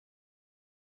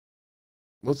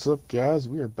What's up, guys?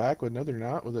 We are back with another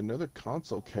night with another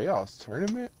console chaos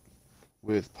tournament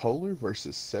with Polar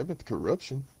versus Seventh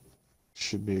Corruption.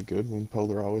 Should be a good one.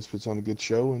 Polar always puts on a good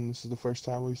show, and this is the first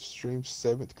time we've streamed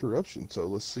Seventh Corruption, so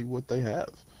let's see what they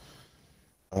have.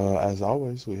 As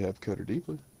always, we have Cutter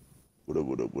Deeply. What up,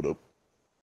 what up, what up?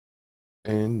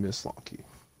 And Miss Lonky.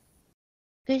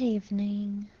 Good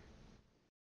evening.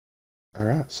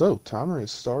 Alright, so timer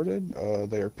has started.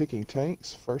 They are picking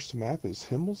tanks. First map is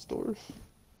Himmelsdorf.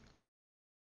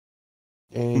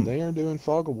 And they are doing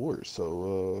Fog of War,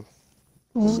 so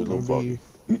this is gonna be...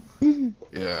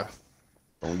 Yeah.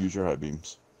 Don't use your high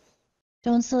beams.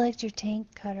 Don't select your tank,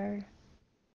 Cutter.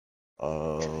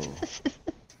 Oh,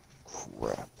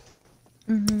 crap.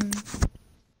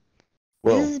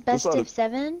 Well, this is best of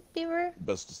 7, Beaver?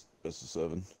 Best of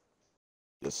 7.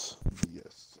 Yes.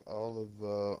 Yes. All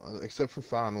of, except for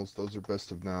finals, those are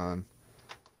best of 9.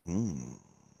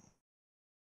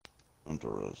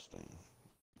 Interesting.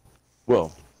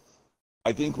 Well,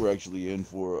 I think we're actually in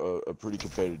for a pretty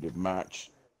competitive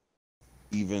match,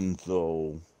 even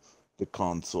though the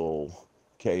console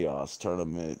chaos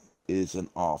tournament is an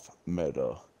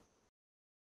off-meta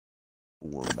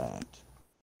format.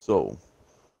 So,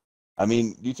 I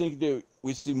mean, do you think that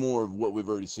we see more of what we've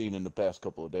already seen in the past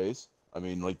couple of days? I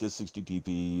mean, like this 60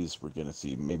 TPs, we're going to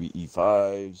see maybe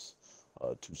E5s,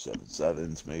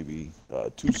 277s maybe,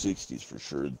 260s for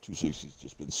sure. The 260s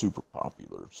just been super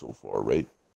popular so far, right?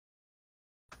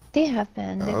 They have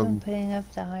been. They've been putting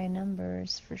up the high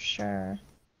numbers for sure.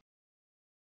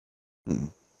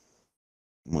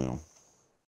 Well,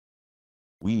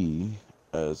 we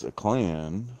as a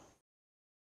clan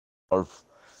are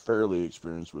fairly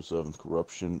experienced with Seventh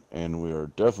Corruption, and we are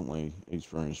definitely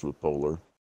experienced with Polar.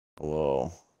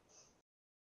 Well,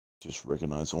 just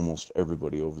recognize almost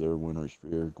everybody over there. Winter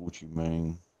Spear, Gucci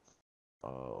Mane,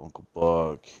 Uncle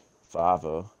Buck,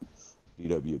 Fava,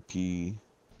 DWP.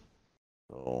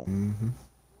 So,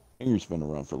 Angry's been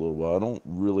around for a little while. I don't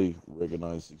really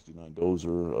recognize 69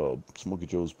 Dozer. Smokey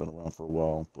Joe's been around for a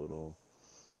while, but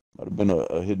might have been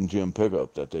a hidden gem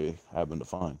pickup that they happened to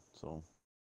find. So,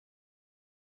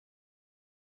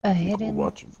 a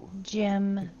hidden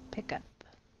gem pickup.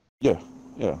 Yeah.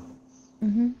 Yeah,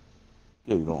 Mm-hmm.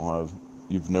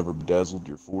 You've never bedazzled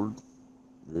your Ford?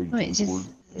 It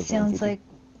just sounds like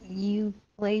you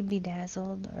play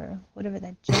Bedazzled or whatever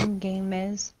that gem game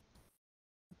is.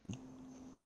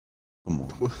 Come on.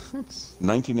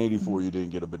 1984, you didn't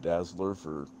get a bedazzler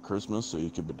for Christmas, so you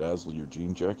could bedazzle your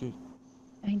jean jacket?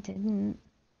 I didn't.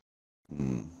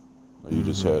 You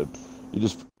just had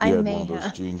one of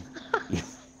those jeans.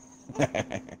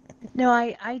 No,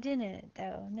 I didn't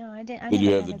though. No, I didn't. Did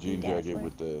you have the jean jacket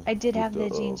with the? I did have the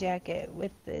jean jacket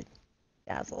with the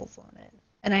dazzles on it,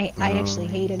 and I actually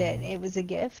hated it. It was a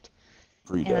gift.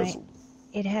 Pre-dazzled.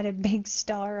 It had a big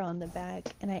star on the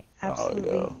back, and I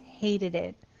absolutely hated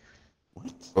it.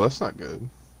 What? Well, that's not good.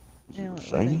 No,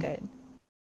 it wasn't good.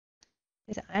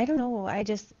 I don't know. I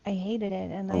hated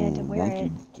it, and I had to wear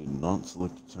it. Did not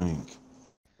select the tank.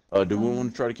 Do we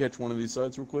want to try to catch one of these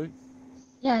sides real quick?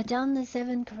 Yeah, down the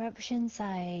 7 Corruption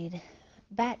side.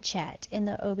 Bat Chat in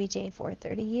the OBJ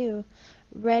 430U.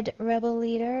 Red Rebel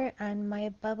Leader and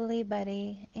my bubbly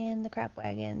buddy in the Crap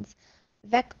Wagons.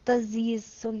 Vecta Z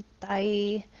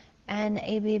Sultai and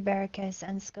AB Barracus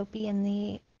and Scopy in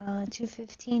the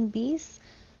 215 Beast.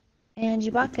 And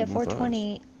Jubaka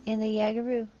 420 in the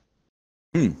Yagaroo.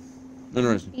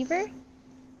 Interesting. Beaver?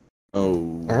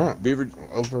 Oh, Beaver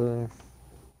over.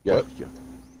 Yeah. What? Yeah.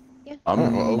 Over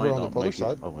on the Polar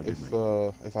side,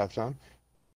 if I have time.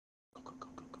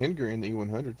 Hinger in the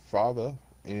E100, Fava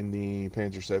in the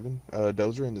Panzer 7,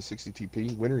 Dozer in the 60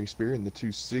 TP, Wintry Spear in the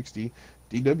 260,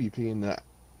 DWP in the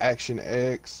Action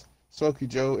X, Smokey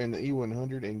Joe in the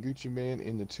E100, and Gucci Man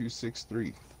in the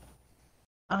 263.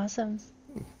 Awesome.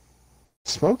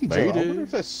 Smokey Joe, I wonder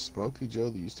if that's Smokey Joe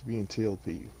that used to be in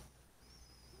TLP.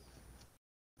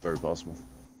 Very possible.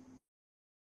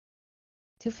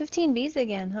 215Bs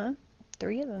again, huh?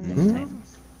 3 of them this time.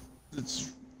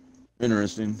 It's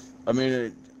interesting. I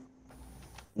mean,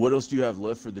 what else do you have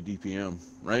left for the DPM,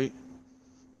 right?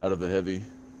 Out of the heavy.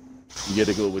 You get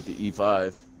to go with the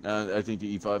E5. I think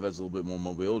the E5 has a little bit more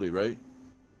mobility, right?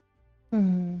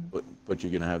 But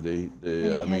you're going to have the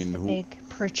big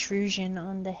protrusion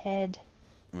on the head.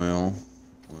 Well,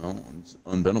 it's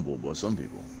unbendable by some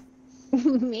people.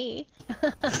 Me,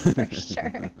 for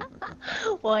sure.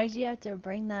 Why'd you have to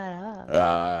bring that up?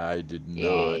 I did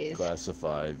not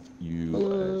classify you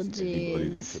as anybody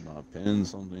that could not pin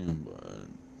something, but...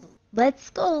 Let's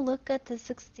go look at the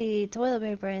 60 toilet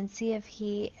paper and see if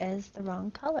he is the wrong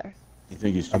color. You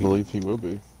think he's cheating? I believe he will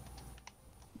be.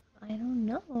 I don't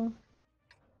know. Oh,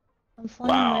 I'm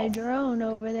flying my Wow. drone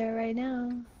over there right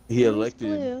now. He Nice elected.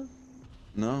 blue.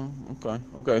 No,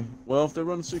 okay. Well, if they're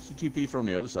running 60 TP from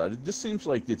the other side, it just seems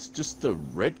like it's just the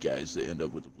red guys that end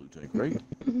up with the blue tank, right?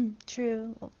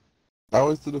 True.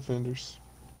 Always the defenders.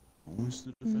 Always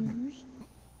the Mm-hmm. defenders.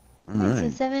 All Yeah, so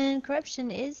right. 7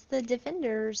 corruption is the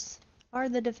defenders. Are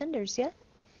the defenders, yeah?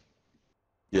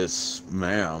 Yes,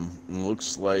 ma'am.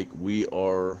 Looks like we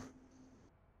are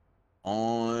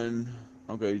on.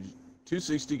 Okay,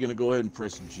 260 gonna go ahead and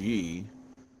press G.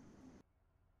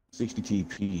 60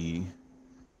 TP.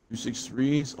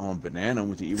 263's on banana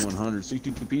with the E100.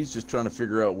 60 TP's just trying to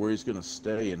figure out where he's gonna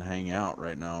stay and hang out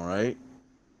right now, right?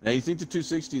 Now you think the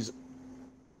 260's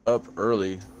up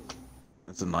early.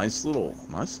 That's a nice little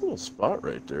spot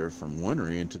right there from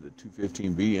Winery into the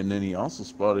 215B, and then he also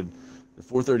spotted the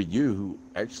 430U, who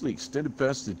actually extended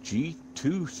past the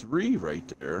G23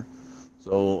 right there.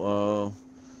 So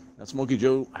that Smokey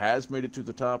Joe has made it to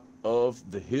the top of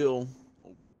the hill.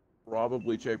 We'll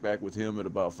probably check back with him at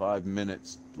about 5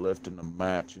 minutes left in the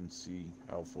match and see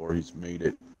how far he's made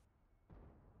it.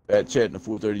 Bad Chat in the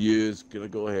 430U is gonna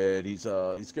go ahead. He's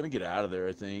gonna get out of there,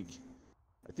 I think.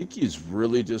 I think he's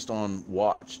really just on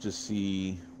watch to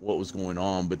see what was going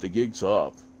on, but the gig's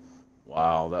up.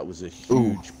 Wow, that was a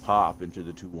huge pop into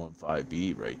the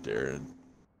 215B right there, and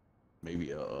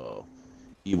maybe a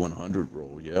E100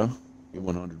 roll, yeah?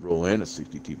 E100 roll and a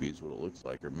 60 TP is what it looks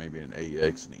like, or maybe an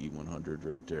AX and an E100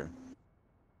 right there.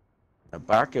 Now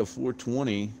back at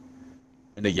 420,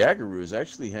 and the Jaggeru is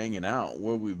actually hanging out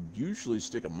where we usually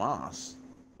stick a Moss.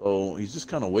 So he's just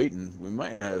kind of waiting. We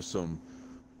might have some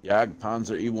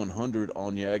Jagdpanzer E100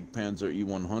 on Jagdpanzer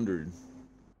E100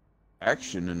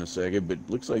 action in a second, but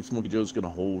looks like Smokey Joe's going to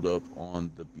hold up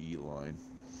on the B line.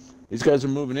 These guys are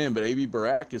moving in, but AB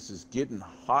Baracus is getting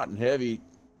hot and heavy.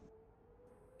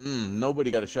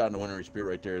 Nobody got a shot in the Winery Spear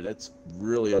right there. That's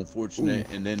really unfortunate.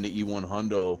 And then the E1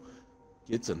 Hundo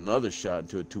gets another shot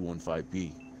into a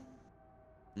 215B.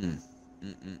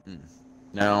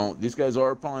 Now, these guys are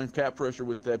applying cap pressure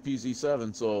with that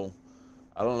PZ7, so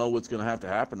I don't know what's going to have to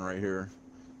happen right here.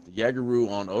 The Jaggeru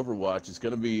on Overwatch is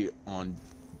going to be on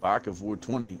back of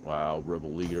 420. Wow,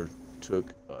 Rebel Leader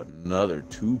took another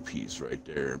 2-piece right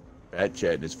there. Bad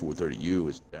Chat in his 430U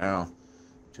is down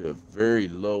to a very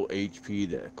low HP.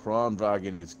 That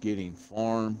Kronwagen is getting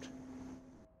farmed.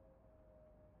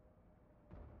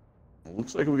 It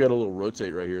looks like we got a little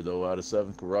rotate right here, though, out of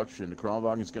 7 corruption. The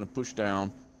Kronwagen is going to push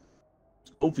down.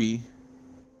 Opie.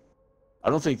 I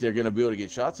don't think they're going to be able to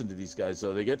get shots into these guys,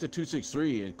 though. They get to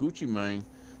 263, and Gucci Mane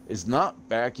is not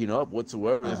backing up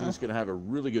whatsoever. I think he's going to have a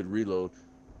really good reload.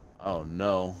 Oh,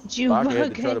 no. Baka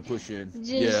had to try to push in.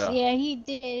 Yeah, he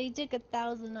did. He took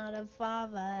 1,000 out of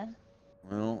Fava.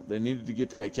 Well, they needed to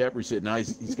get that cap reset. Now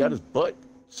he's got his butt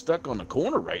stuck on the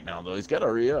corner right now, though. He's got to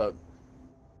hurry up.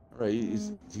 All right,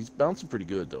 he's bouncing pretty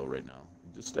good, though, right now.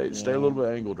 Just stay a little bit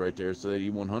angled right there so that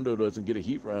E100 doesn't get a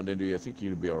heat round into you. I think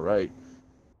you'll be all right.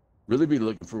 Really be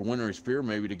looking for Winery Spear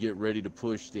maybe to get ready to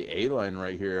push the A line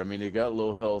right here. I mean, they got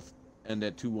low health and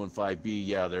that 215B.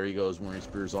 Yeah, there he goes. Winery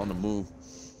Spear's on the move.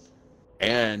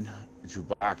 And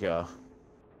Chewbacca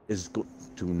is going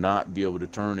to not be able to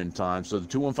turn in time. So the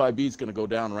 215B is going to go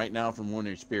down right now from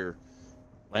Winery Spear.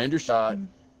 Land your shot.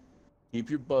 Keep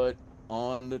your butt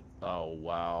on the... Oh,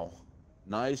 wow.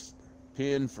 Nice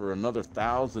pin for another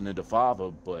 1,000 into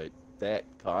Fava, but that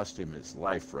cost him his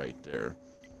life right there.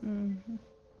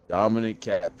 Dominant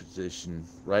cap position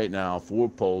right now for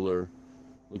Polar.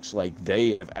 Looks like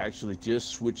they have actually just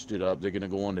switched it up. They're going to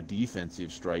go on a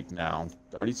defensive strike now.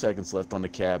 30 seconds left on the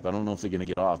cap. I don't know if they're going to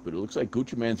get off, but it looks like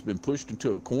Gucci Mane's been pushed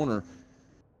into a corner.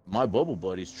 My Bubble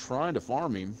Buddy's trying to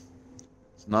farm him.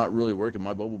 It's not really working.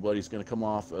 My Bubble Buddy's going to come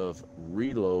off of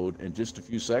reload in just a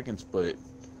few seconds, but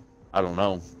I don't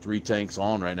know. 3 tanks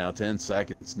on right now, 10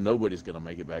 seconds. Nobody's going to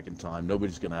make it back in time.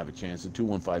 Nobody's going to have a chance. The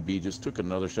 215B just took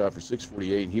another shot for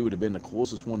 648, and he would have been the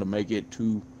closest one to make it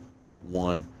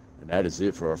 2-1. And that is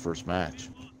it for our first match.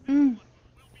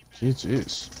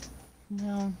 Jeez.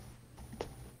 No.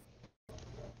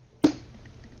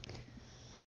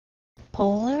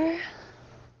 Polar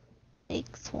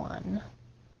takes one.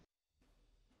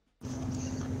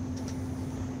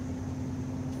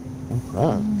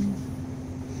 All right.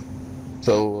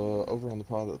 So over on the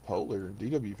pod of the Polar,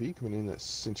 DWP coming in at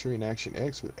Centurion Action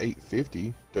X with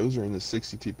 850. Dozer in the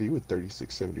 60 TP with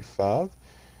 3675.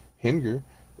 Henger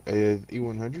at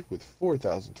E100 with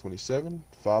 4,027.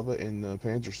 Fava in the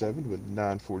Panzer 7 with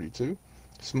 942.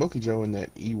 Smokey Joe in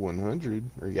that E100,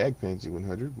 or Jagdpanzer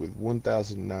E100 with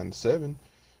 1,097.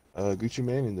 Gucci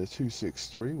Mane in the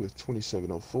 263 with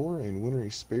 2704. And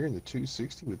Winery Spear in the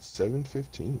 260 with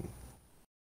 715.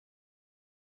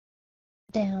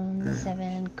 Down the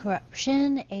 7,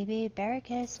 Corruption, AB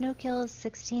Barricus, no kills,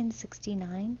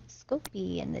 1669.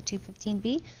 Scopy in the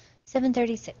 215B,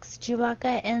 736.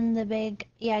 Chewbacca and the big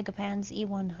Yagapans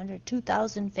E100,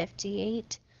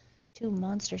 2058. 2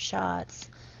 monster shots.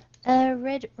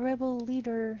 Red Rebel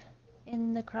Leader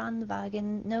in the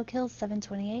Kranwagen, no kills,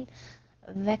 728.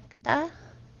 Vecta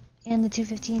in the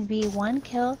 215B, 1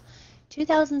 kill,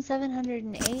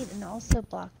 2,708, and also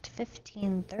blocked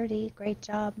 1530. Great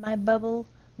job, my bubble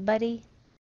buddy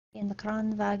in the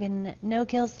Kranwagen. No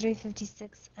kills,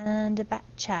 356, and a Bat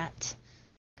Chat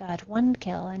got 1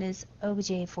 kill and is OBJ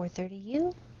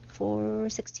 430U for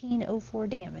 1604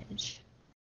 damage.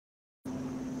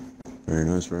 Very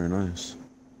nice, very nice.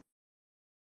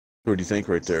 What do you think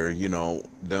right there? You know,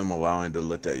 them allowing to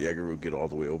let that Yaguru get all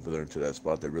the way over there into that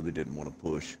spot they really didn't want to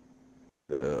push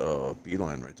the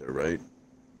beeline right there, right?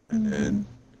 And then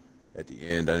at the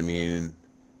end, I mean,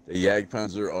 the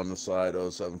Jagdpanzer on the side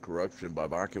of 7 Corruption by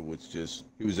Baca was just,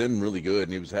 he was in really good,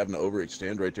 and he was having to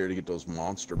overextend right there to get those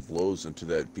monster blows into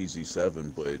that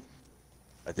PZ7, but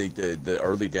I think that the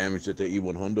early damage that the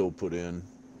E1 Hundo put in,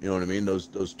 you know what I mean? Those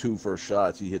 2 first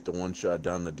shots, he hit the 1 shot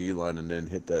down the D line and then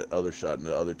hit that other shot in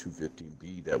the other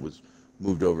 215B that was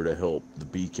moved over to help the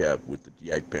B cap with the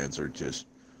Jagdpanzer. Just,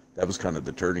 that was kind of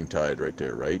the turning tide right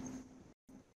there, right?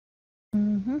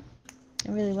 It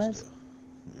really was.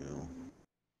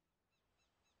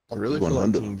 I really feel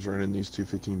like teams running these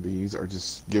 215Bs are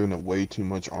just giving up way too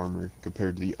much armor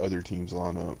compared to the other teams'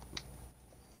 lineup.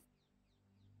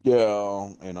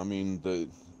 Yeah, and I mean the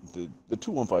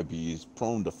 215B is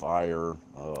prone to fire,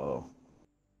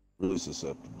 really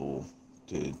susceptible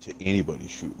to anybody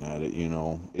shooting at it. You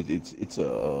know, it's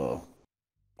a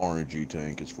RNG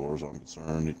tank as far as I'm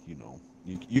concerned. You know,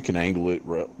 you can angle it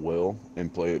well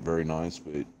and play it very nice,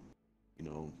 but you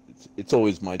know, it's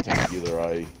always my tank. Either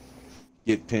I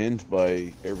get pinned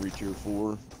by every tier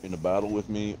 4 in a battle with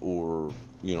me, or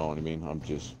you know what I mean. I'm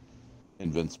just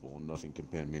invincible and nothing can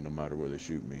pin me no matter where they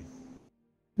shoot me.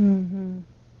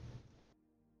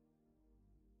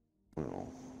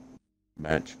 Well,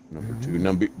 match number 2.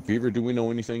 Now, Beaver, do we know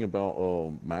anything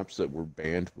about maps that were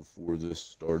banned before this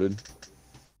started?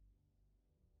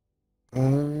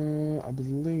 I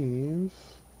believe.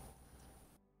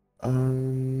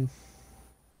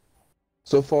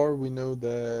 So far, we know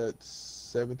that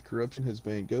 7th Corruption has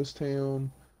banned Ghost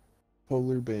Town,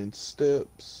 Polar banned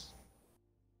Steps,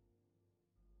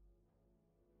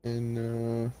 and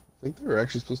I think they were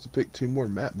actually supposed to pick 2 more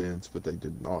map bans, but they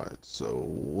did not. So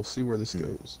we'll see where this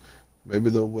goes. Maybe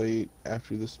they'll wait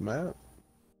after this map.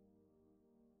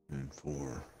 And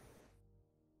 4.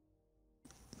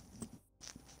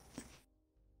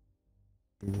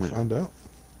 We'll find out.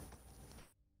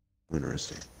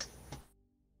 Interesting.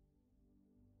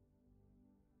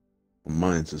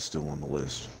 Mines is still on the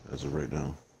list as of right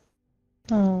now.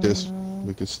 Yes,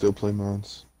 we could still play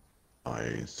Mines.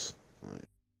 Nice.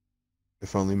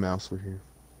 If only Mouse were here.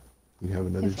 We'd have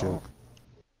another joke.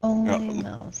 Only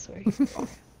Mouse were here.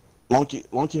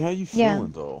 Lunky, how you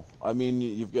feeling though? I mean,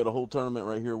 you've got a whole tournament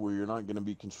right here where you're not going to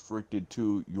be constricted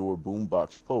to your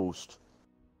boombox post.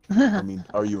 I mean,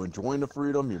 are you enjoying the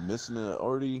freedom? You're missing it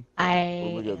already?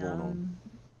 What we got going on?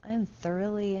 I'm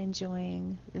thoroughly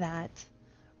enjoying that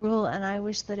rule, and I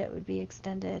wish that it would be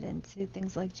extended into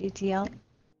things like GTL,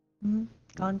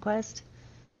 Conquest.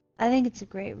 I think it's a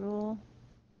great rule.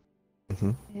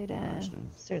 I'd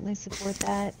certainly support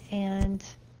that, and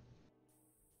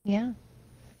yeah,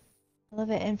 I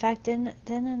love it. In fact,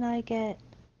 didn't I get?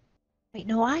 Wait,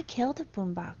 no, I killed a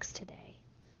boombox today.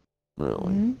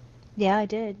 Really? Yeah, I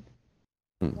did.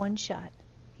 1 shot.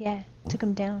 Yeah, took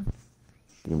him down.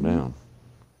 Took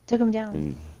him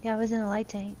down. Yeah, I was in a light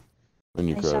tank. And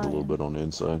you cried a little bit on the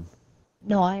inside?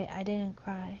 No, I didn't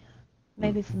cry.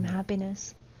 Maybe from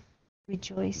happiness.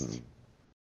 Rejoiced.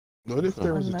 What if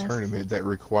there was a tournament that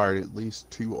required at least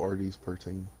 2 RDs per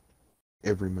team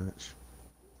every match?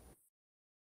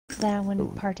 Then I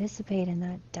wouldn't participate in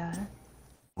that, duh.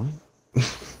 What?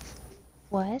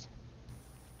 What?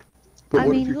 But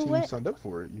what if your team signed up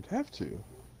for it? You'd have to.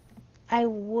 I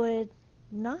would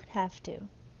not have to.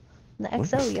 The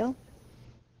XO, yo.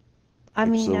 I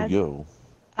mean,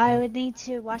 I would need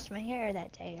to wash my hair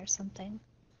that day or something.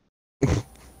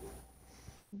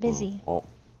 Busy.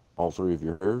 All 3 of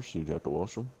your hairs, you'd have to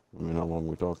wash them? I mean, how long are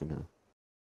we talking here?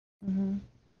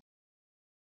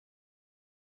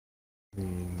 I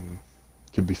mean,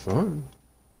 could be fun.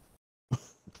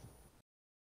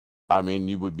 I mean,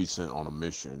 you would be sent on a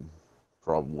mission,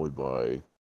 probably by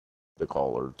the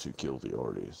caller, to kill the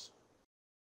RDs.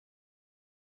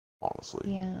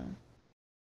 Honestly. Yeah.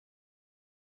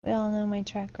 We all know my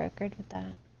track record with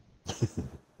that.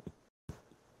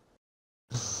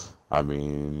 I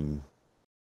mean,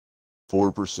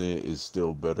 4% is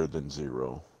still better than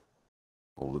 0.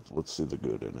 Well, let's see the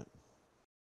good in it.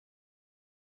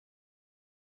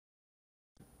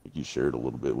 I think you shared a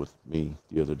little bit with me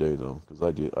the other day though, because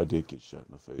I did get shot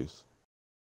in the face.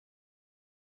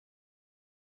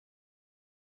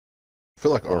 I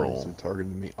feel like Artie's been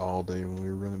targeting me all day when we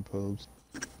were running pubs.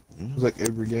 Yeah. It was like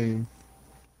every game.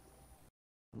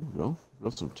 There we go.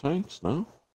 Got some tanks now.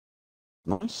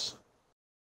 Nice.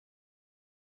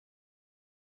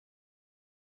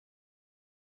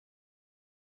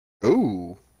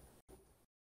 Ooh.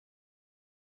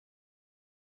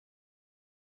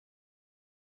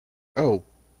 Oh,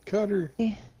 Cutter.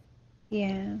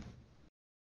 Yeah.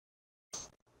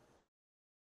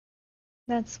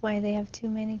 That's why they have too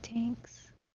many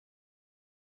tanks.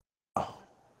 Oh.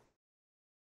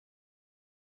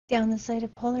 Down the side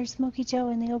of Polar, Smoky Joe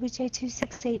in the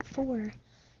OBJ2684.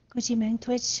 Gucci Mang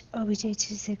Twitch,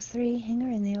 OBJ263, Hanger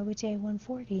in the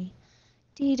OBJ140.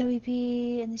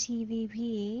 DWP in the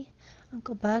TVP,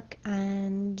 Uncle Buck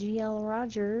and GL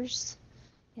Rogers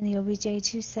in the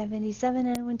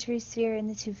OBJ277, and Wintry Sphere in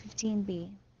the 215B.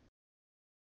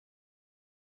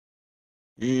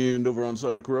 And over on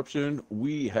Side Corruption,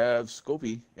 we have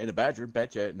Scopy and a Badger,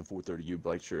 Batchat in the 430U,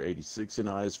 Blackshirt 86 and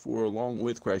IS4, along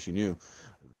with Crashing U,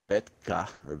 Betka,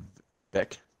 or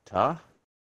Bekta,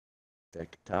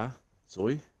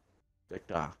 Zoe,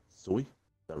 Bekta, Zoe, is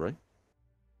that right?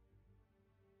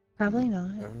 Probably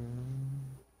not.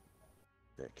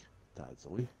 Bekta,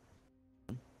 Zoe.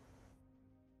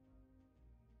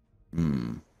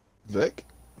 Vic?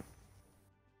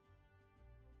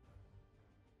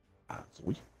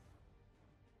 Zoe.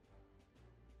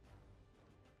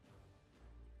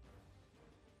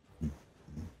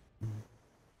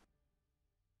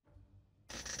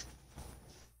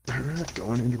 Alright,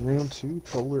 going into round 2,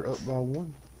 Polar up by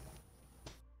 1.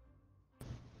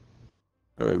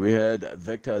 Alright, we had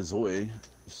Vecta Zoe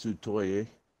Sutoye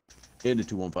in the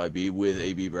 215B with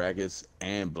AB brackets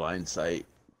and blind sight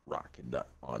rocking the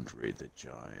Andre the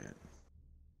Giant.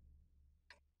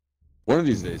 One of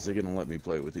these days, they're going to let me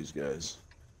play with these guys.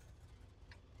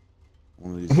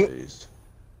 One of these days.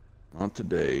 Not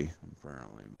today,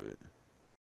 apparently, but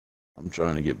I'm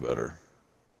trying to get better.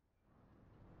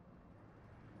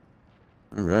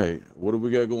 All right. What do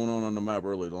we got going on the map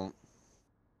early, Long?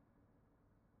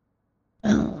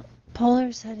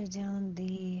 Polar's headed down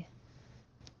the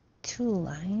 2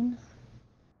 line.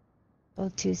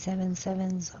 Both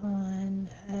 277s on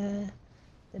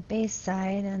the base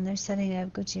side, and they're setting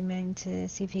up Gucci Mane to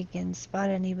see if he can spot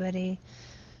anybody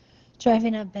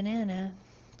driving up Banana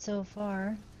so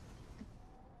far.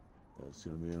 That's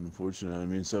going to be unfortunate. I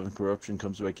mean, 7 Corruption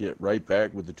comes back right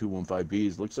back with the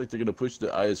 215Bs. Looks like they're going to push the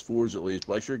IS4s at least.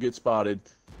 Blackshirt gets spotted.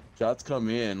 Shots come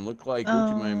in. Look like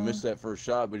Gucci Mane missed that first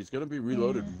shot, but he's going to be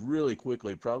reloaded really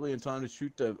quickly. Probably in time to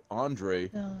shoot the Andre.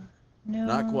 No.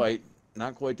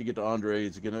 Not quite to get to Andre.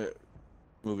 He's going to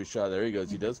move his shot. There he goes.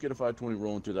 He does get a 520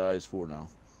 rolling to the IS4 now.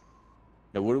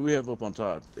 Now, what do we have up on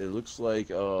top? It looks like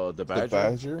the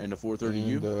Badger and the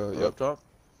 430U are up top.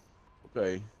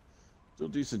 Okay. Still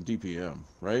decent DPM,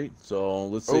 right? So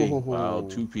let's see. Wow,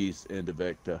 2-piece into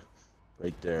Vecta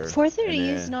right there. 430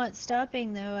 is not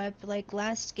stopping though. Like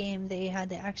last game, they had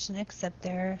the Action X up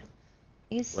there.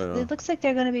 It looks like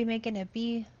they're going to be making a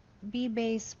B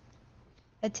base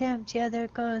attempt. Yeah, there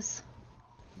it goes.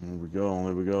 There we go.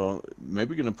 There we go.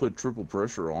 Maybe going to put triple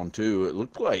pressure on too. It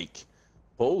looked like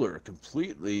Polar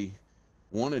completely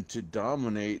wanted to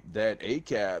dominate that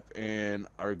A-cap and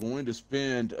are going to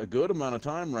spend a good amount of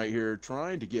time right here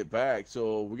trying to get back.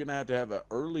 So we're going to have an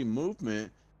early movement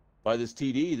by this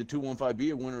TD. The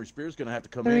 215B of Winter Spear is going to have to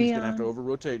come in. He's going to have to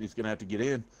over-rotate. He's going to have to get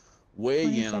in. Way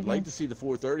in. Seconds. I'd like to see the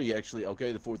 430 actually.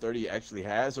 Okay, the 430 actually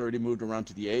has already moved around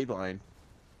to the A line.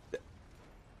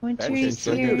 That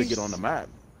should be able to get on the map.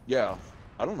 Yeah.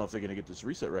 I don't know if they're going to get this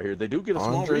reset right here. They do get a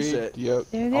small reset. Yep.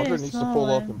 Andre needs to pull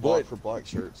up and block for black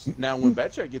shirts. Now, when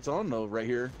Batchat gets on, though, right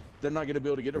here, they're not going to be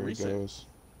able to get a reset. Goes.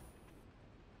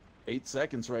 8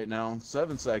 seconds right now.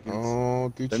 7 seconds.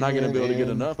 Oh, they're not going to be able to get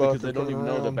enough because they don't even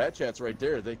know the Batchat's right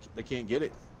there. They can't get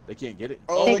it. They can't get it.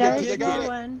 Oh, they got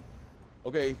it.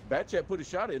 Okay, Batchat put a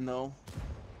shot in, though.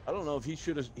 I don't know if he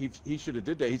should have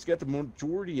did that. He's got the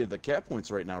majority of the cap points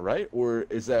right now, right? Or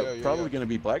is that probably going to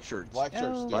be black shirts? Black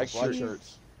shirts. Black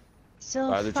shirts.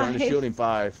 Still they're trying to shield him.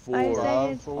 5,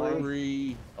 4, 4.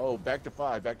 3. Oh, back to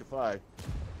 5. Back to 5.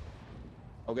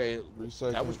 Okay,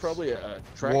 that was probably a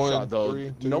track shot though.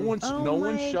 3, 2. No one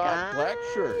shot black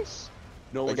shirts.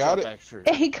 No one shot black shirts.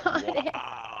 They got it.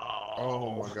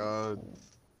 Oh my god.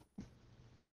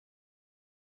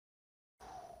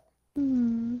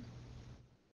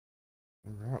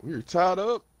 we are tied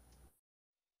up.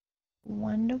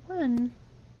 1-1.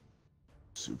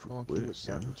 Super Monkey, quick.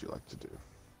 what would you like to do?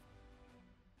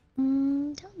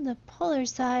 Down the polar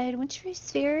side, Wintry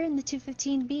Sphere in the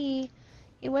 215B,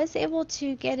 he was able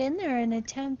to get in there and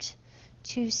attempt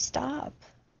to stop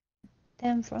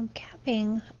them from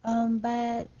capping,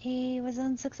 but he was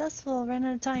unsuccessful. Ran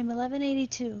out of time,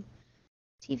 1182.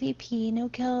 TVP, no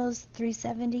kills,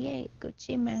 378.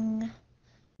 Gucci Meng,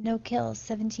 no kills,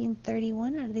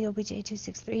 1731 out of the OBJ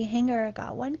 263. Hanger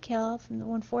got 1 kill from the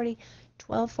 140,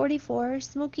 1244.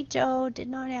 Smokey Joe did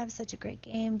not have such a great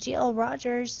game. GL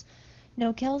Rogers,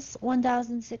 no kills,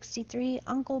 1063.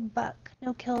 Uncle Buck,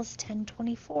 no kills,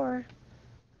 1024.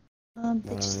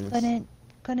 They just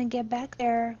couldn't get back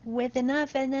there with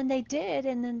enough, and then they did,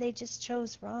 and then they just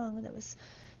chose wrong. That was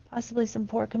possibly some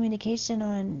poor communication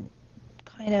on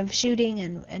kind of shooting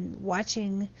and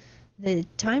watching the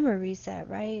timer reset,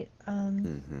 right?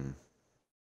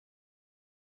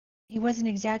 He wasn't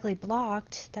exactly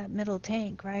blocked, that middle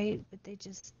tank, right? But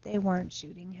they weren't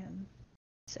shooting him.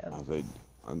 So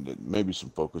maybe some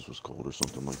focus was cold or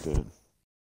something like that.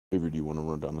 Avery, do you want to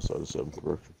run down the side of 7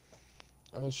 correction?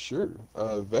 Sure.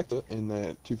 Vecta in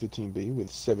that 215B with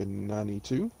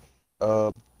 792.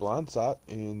 Blindside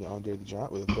in the Andre the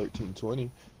Giant with a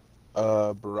 1320.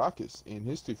 Baracus in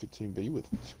his 215B with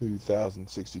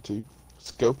 2062.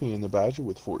 Scopy in the Badger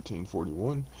with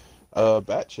 1441.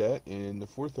 Batchat in the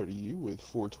 430U with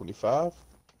 425.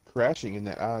 Crashing in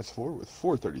that IS4 with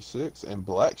 436. And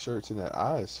Black Shirts in that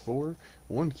IS4,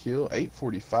 1 kill,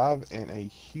 845, and a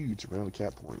huge amount of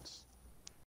cap points.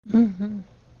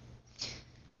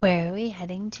 Where are we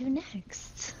heading to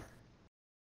next?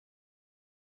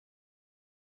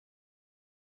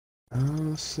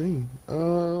 Let's see.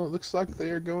 Looks like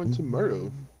they are going to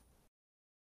Murdo.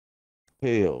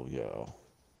 Hell yeah.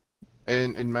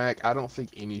 And Mac, I don't think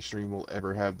any stream will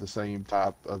ever have the same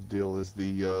type of deal as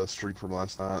the stream from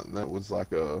last night. That was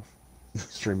like a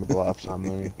stream of a lifetime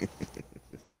there.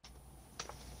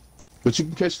 But you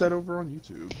can catch that over on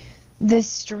YouTube. The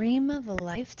stream of a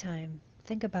lifetime.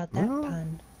 Think about that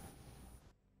pun.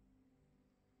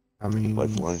 I mean,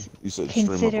 lifeline. You said stream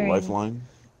of a lifeline?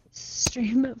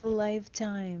 Stream of a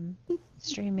lifetime.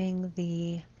 Streaming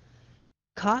the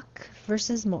Cock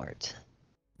versus Mort.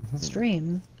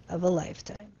 Stream of a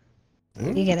lifetime.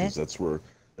 You get it? That's where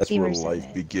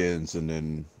life begins, and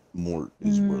then Mort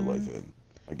is where life ends.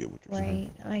 I get what you're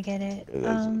saying. Right, I get it.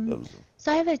 Yeah,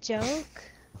 so I have a joke.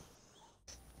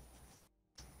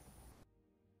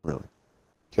 Really?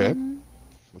 Okay.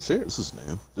 Let's hear it.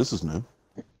 This is new.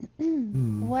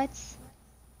 What's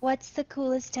the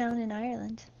coolest town in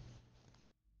Ireland?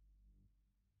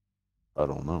 I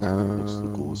don't know. What's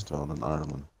the coolest town in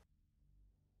Ireland?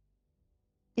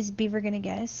 Is Beaver gonna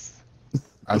guess?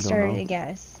 I started to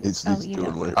guess. It's you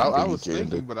doing don't. I was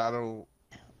thinking, but I don't.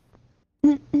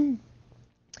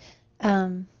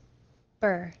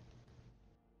 Burr.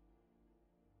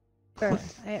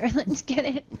 Ireland, get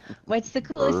it? What's the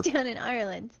coolest town in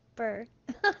Ireland? Burr.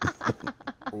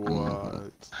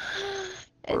 What?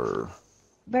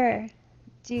 Burr.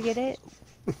 Do you get it?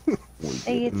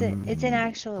 It's an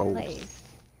actual place.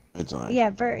 It's an Yeah,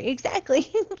 Burr.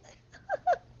 Exactly.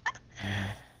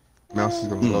 Mouse is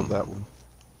gonna love that one.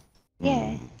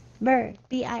 Yeah, Burr.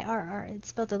 B-I-R-R. It's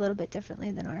spelled a little bit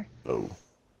differently than our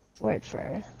word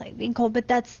for like being cold, but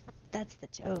that's the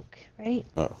joke, right?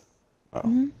 Oh.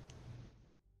 Mm-hmm.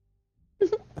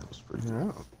 That was pretty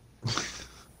good.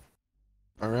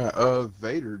 All right.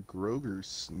 Vader, Groger,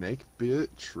 Snakebit,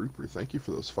 Trooper. Thank you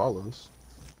for those follows.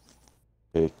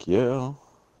 Heck yeah.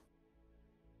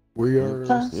 We are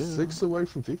 6 away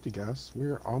from 50, guys. We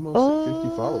are almost at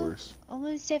 50 followers.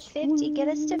 Almost at 50. Get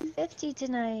us to 50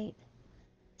 tonight.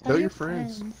 Tell your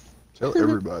friends. Tell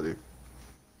everybody.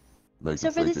 Make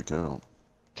a fake account.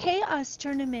 Chaos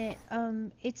tournament.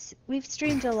 We've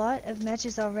streamed a lot of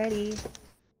matches already.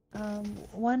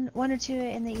 One or two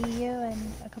in the EU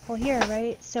and a couple here,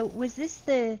 right? So was this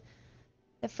the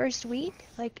first week?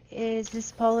 Like, is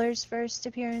this Polar's first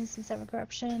appearance in Seven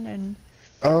Corruption? And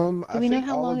do we know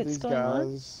how long it's going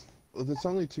on? Well, it's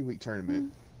only a 2-week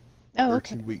tournament. Oh,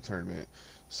 okay. 2-week tournament.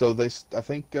 So I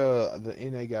think the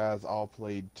NA guys all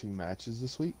played 2 matches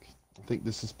this week. I think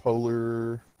this is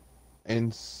Polar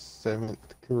and 7th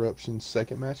Corruption's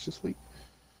second match this week.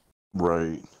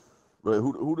 Right.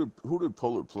 Who did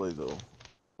Polar play though?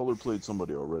 Polar played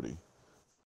somebody already.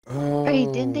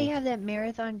 Right, didn't they have that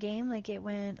marathon game? Like it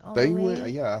went all the way?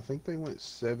 Yeah, I think they went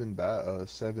 7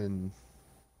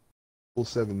 full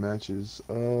 7 matches.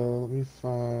 Let me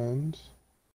find.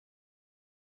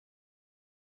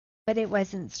 But it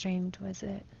wasn't streamed, was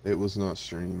it? It was not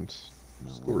streamed.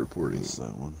 Score reporting. What's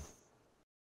that one?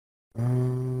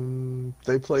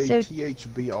 They play So-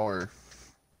 THBR.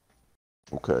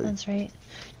 Okay. That's right.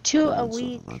 2 a 7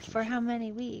 week matches. for how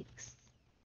many weeks?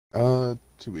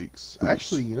 2 weeks.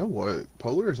 Actually, you know what?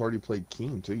 Polar has already played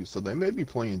Keen too, so they may be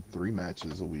playing 3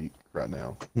 matches a week right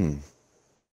now.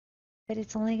 But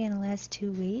it's only going to last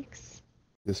 2 weeks?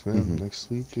 Yes, ma'am. Mhm. Next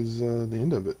week is the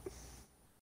end of it.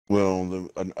 Well,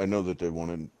 I know that they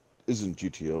wanted. Isn't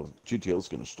GTL? GTL's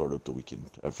going to start up the weekend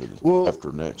after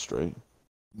after next, right?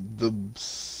 The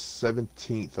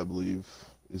 17th, I believe,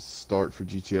 is start for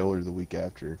GTL or the week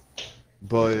after.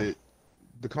 But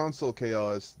the console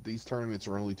chaos, these tournaments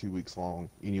are only 2 weeks long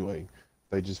anyway.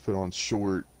 They just put on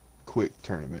short, quick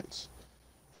tournaments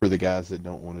for the guys that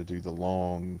don't want to do the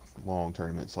long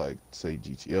tournaments like, say,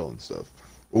 GTL and stuff.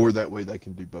 Or that way they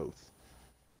can do both.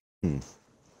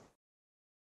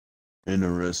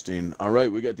 Interesting. All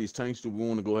right, we got these tanks. Do we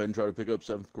want to go ahead and try to pick up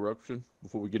 7th Corruption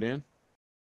before we get in?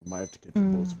 We might have to catch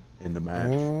them both in the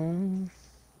match.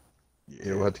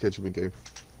 Yeah, we'll have to catch them in game.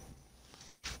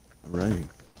 All right.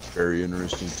 Very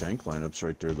interesting tank lineups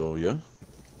right there, though, yeah?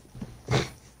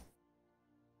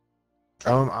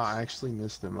 I actually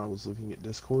missed them. I was looking at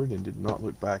Discord and did not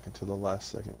look back until the last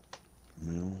second.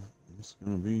 Well, it's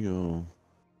going to be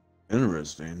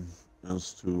interesting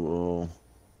as to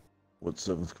what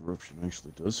 7th Corruption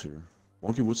actually does here.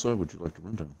 Wonky, what side would you like to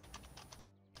run down?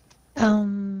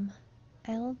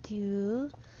 I'll do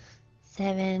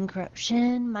 7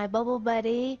 Corruption, my Bubble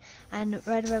Buddy, and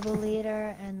Red Rebel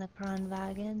Leader, and the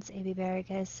Kronwagens, AB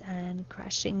Barracus, and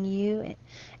Crushing You,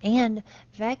 and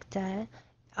Vecta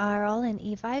are all in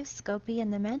E5, Scopy in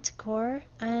the Manticore,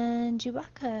 and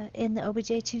Chewbacca in the OBJ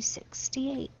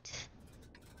 268.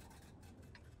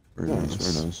 Very nice,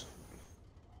 very nice.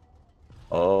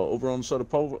 Over on the side of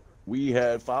Pova, we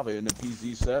had Fava in the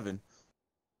PZ7.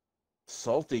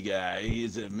 Salty guy,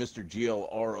 he's at Mr.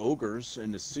 GLR Ogres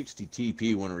in the 60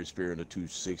 TP Wintery Spear in the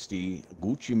 260.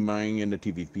 Gucci Mane in the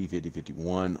TVP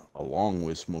 5051, along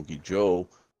with Smokey Joe.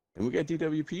 And we got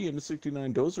DWP in the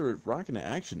 69 Dozer rocking the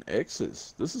Action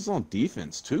X's. This is on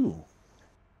defense, too.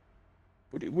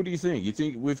 What do you think? You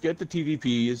think we've got the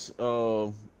TVPs,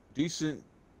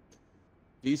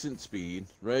 decent speed,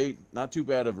 right? Not too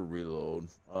bad of a reload.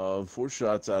 4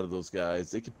 shots out of those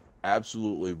guys. They could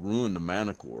absolutely ruin the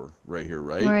Manicore right here,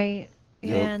 right? Right.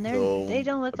 Yeah, Yep. and So, they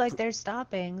don't look like they're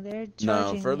stopping. They're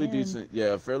charging No, fairly in. decent.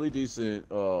 Yeah, fairly decent.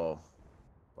 Wow,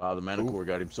 the Manicore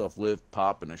got himself lift,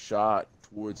 popping a shot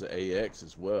towards the AX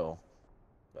as well.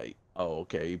 Like, oh,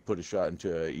 okay, he put a shot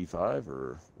into a E5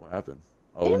 or what happened?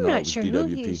 Oh, I'm no, it not was sure who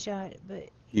DWP. he shot, but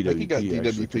I think he got DWP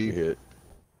actually took a DWP. hit.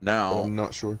 But Now, I'm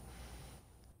not sure.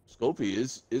 Scopy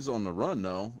is on the run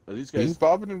though. These guys He's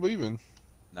bobbing and weaving.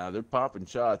 now they're popping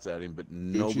shots at him, but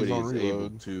nobody on is able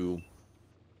reload. to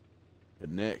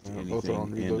connect Both are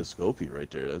on anything into reload. Scopy right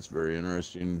there. That's very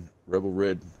interesting.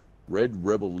 Red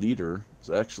Rebel Leader is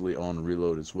actually on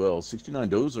reload as well. 69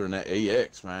 Dozer in that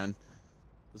AX, man.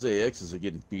 Those AXs are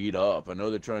getting beat up. I know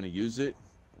they're trying to use it.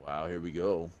 Wow, here we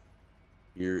go.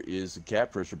 Here is the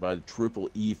cap pressure by the triple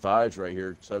E5s right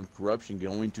here. 7th Corruption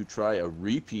going to try a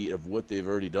repeat of what they've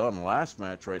already done last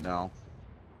match right now.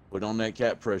 Put on that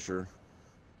cap pressure.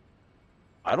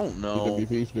 I don't know.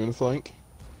 DWP's doing a flank.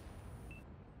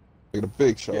 Got a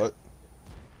big shot. Yeah.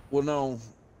 Well, no.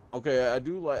 Okay, I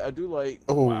do like.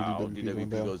 Oh, wow, DWP going DWP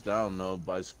down. goes down though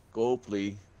by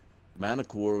Scopely.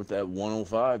 Manicore with that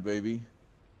 105, baby.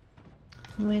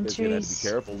 You guys gotta have to be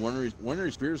careful.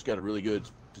 Wintery Spear's got a really good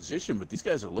position, but these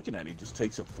guys are looking at it. He just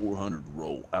takes a 400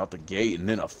 roll out the gate, and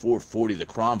then a 440. The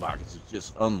Kronbach is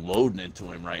just unloading into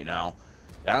him right now.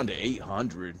 Down to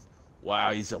 800.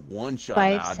 Wow, he's a one-shot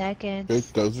 5 now. seconds. Okay,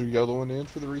 Dozer yellowing in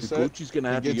for the reset. Gucci's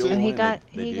gonna have to gets yell it. He in. got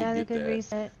They he did got a get good that.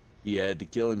 reset. He had to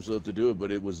kill himself to do it,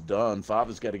 but it was done.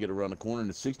 Fava's got to get around the corner in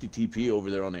the 60 TP over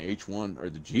there on the H1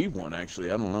 or the G1. Actually,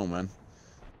 I don't know, man.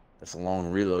 That's a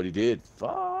long reload. He did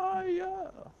fire.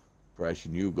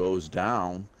 Crashing U goes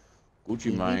down.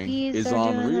 Gucci Mane DVPs is are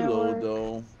on doing their reload work.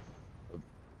 though.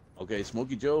 Okay,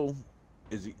 Smokey Joe.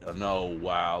 Is he? No,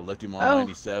 wow. Left him on Oh.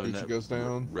 97. Gucci That goes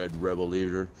down. Red Rebel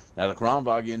Leader. Now the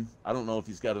Kronwagen, I don't know if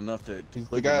he's got enough to He's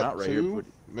click him out got right here. 2.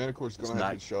 But Manicore's It's gonna have not-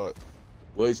 to get shot.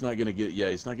 well, he's not gonna get. Yeah,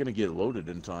 he's not gonna get loaded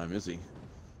in time, is he?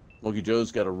 Smokey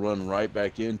Joe's got to run right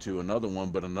back into another one,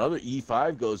 but another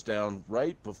E5 goes down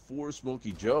right before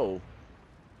Smokey Joe.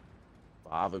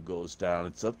 Fava goes down.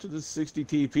 It's up to the 60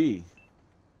 TP.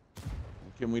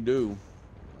 What can we do?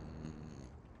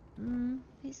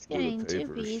 He's We'll getting pay 2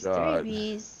 for a Bs, shot. 3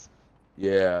 Bs.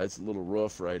 Yeah, it's a little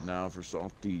rough right now for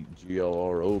salty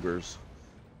GLR Ogres.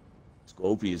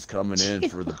 Scopy is coming in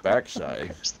for the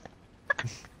backside.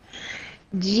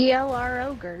 GLR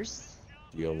Ogres.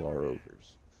 GLR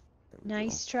Ogres.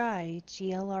 Nice try,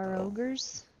 GLR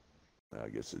Ogres. I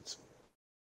guess it's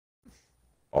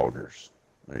Augers.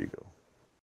 There you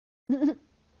go.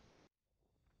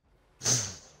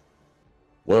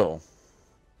 Well,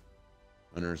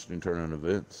 interesting turn on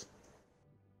events.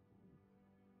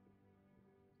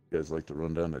 You guys like to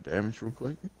run down the damage real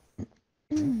quick?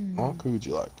 Mark, who would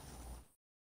you like?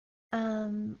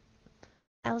 I'll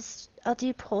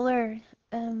do Polar.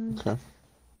 Okay.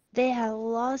 They have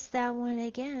lost that one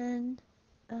again.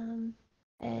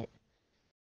 They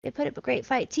put up a great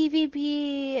fight.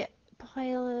 TVP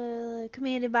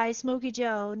commanded by Smokey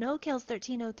Joe. No kills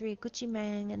 1303. Gucci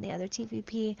Mang and the other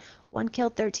TVP. 1 kill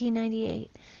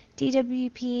 1398.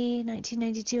 DWP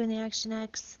 1992 in the Action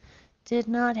X did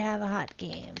not have a hot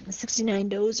game. 69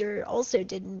 Dozer also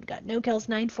got no kills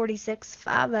 946.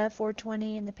 Fava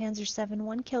 420 in the Panzer 7.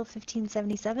 1 kill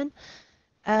 1577.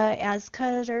 As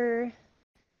Cutter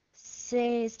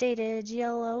stated,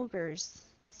 GL Ogres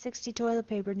 60 toilet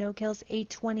paper, no kills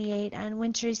 828, and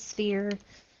Wintry Sphere,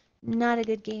 not a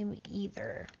good game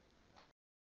either.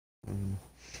 All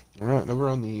right, over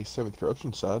on the 7th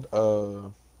corruption side,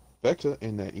 Vecta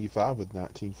in that E5 with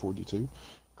 1942,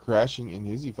 crashing in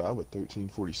his E5 with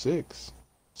 1346.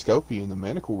 Scopy in the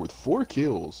Manicore with 4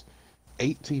 kills,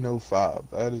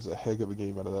 1805. That is a heck of a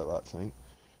game out of that lot tank.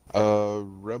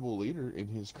 Rebel Leader in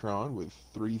his Kron with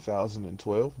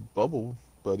 3012. Bubble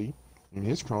Buddy in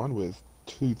his Kron with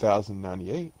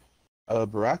 2098.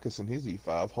 Baracus in his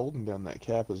E5 holding down that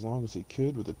cap as long as he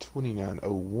could with a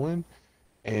 2901.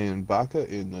 And Baka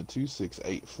in the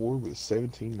 2684 with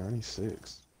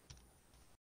 1796.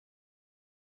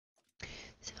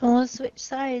 So we'll switch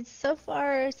sides. So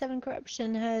far, 7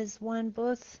 Corruption has won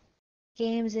both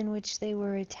games in which they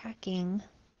were attacking.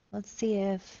 Let's see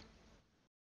if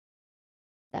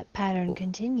that pattern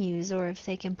continues or if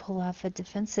they can pull off a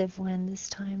defensive win this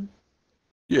time.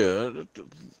 Yeah, a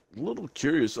little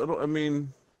curious. I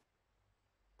mean,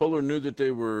 Polar knew that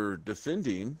they were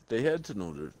defending. They had to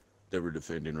know that they were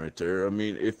defending right there. I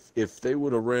mean, if they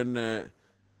would have run that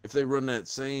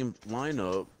same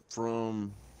lineup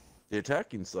from the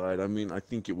attacking side, I mean, I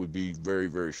think it would be very,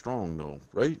 very strong, though,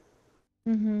 right?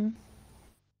 Mm-hmm.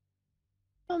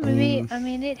 Well, maybe, I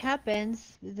mean, it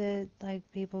happens that, like,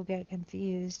 people get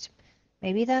confused.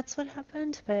 Maybe that's what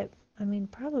happened, but, I mean,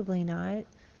 probably not.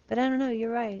 But I don't know,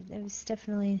 you're right. It was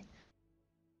definitely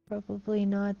probably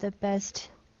not the best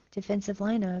defensive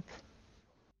lineup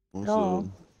at all.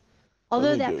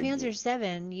 Although that Panzer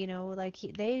 7, you know, like,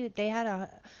 they had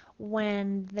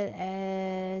when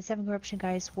the 7 Corruption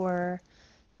guys were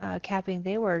capping,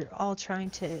 they were all trying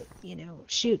to, you know,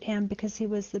 shoot him because he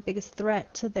was the biggest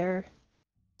threat to their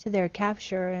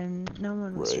capture, and no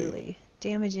one was really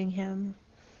damaging him.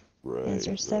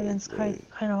 Panzer 7's kind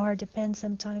of hard to pin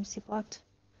sometimes. He blocked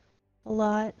a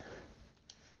lot.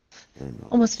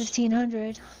 Almost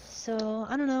 1500. So,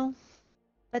 I don't know.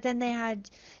 But then they had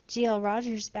GL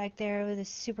Rogers back there with a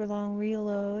super long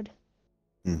reload.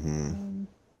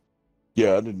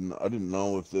 Yeah, I didn't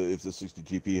know if the 60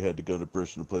 TP had to go to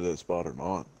person to play that spot or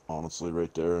not. Honestly,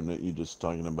 right there, and you're just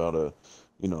talking about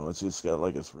it's just got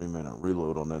like a 3-minute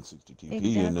reload on that 60 TP,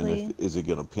 exactly. And then is it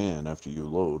gonna pin after you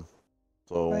load?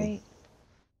 So right.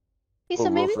 Yeah, so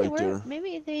maybe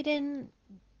they didn't.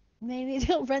 Maybe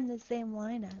they'll run the same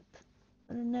lineup.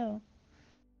 I don't know.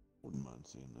 Wouldn't mind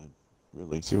seeing that.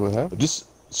 Really. See what happens. Just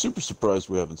super surprised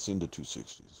we haven't seen the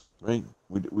 260s. Right?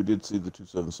 We did see the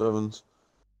 277s.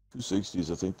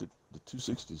 260s, I think the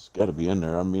 260s got to be in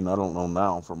there. I mean, I don't know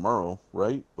now for Murrow,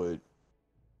 right? But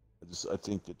I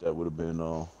think that would have been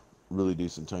a really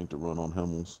decent tank to run on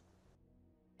Himmels.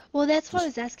 Well, that's why I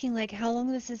was asking, like, how long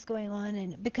this is going on,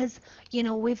 and because, you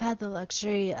know, we've had the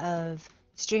luxury of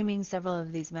streaming several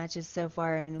of these matches so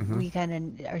far, and we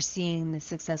kind of are seeing the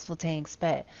successful tanks,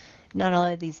 but not all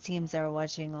of these teams are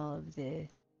watching all of the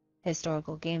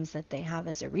historical games that they have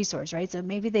as a resource, right? So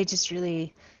maybe they just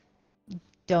really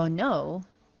don't know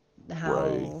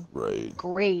how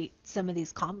great some of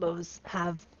these combos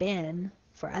have been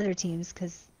for other teams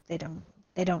because they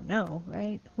don't know,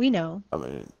 right? We know. I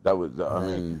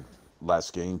mean,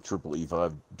 last game, triple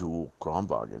E5 dual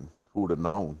Kronwagen. Who would have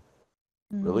known?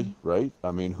 Really? Right?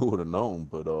 I mean, who would have known?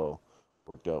 But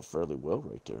worked out fairly well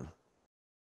right there.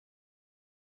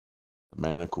 The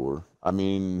Manicore. I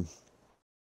mean,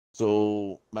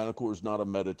 so Manicore is not a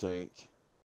meta tank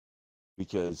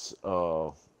because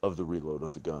of the reload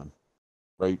of the gun,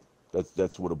 right?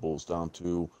 That's what it boils down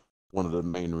to. One of the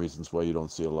main reasons why you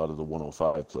don't see a lot of the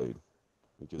 105 played,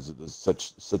 because it is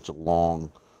such a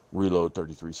long reload,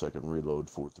 33-second reload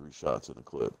for 3 shots in a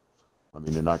clip. I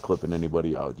mean, they're not clipping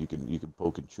anybody out. You can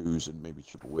poke and choose and maybe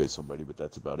chip away at somebody, but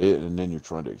that's about it. And then you're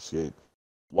trying to escape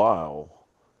while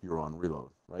you're on reload,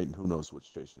 right? And who knows what's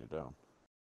chasing you down.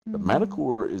 The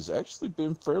Manticore has actually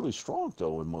been fairly strong,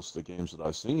 though, in most of the games that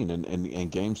I've seen,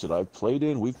 and games that I've played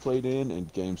in, we've played in,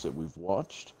 and games that we've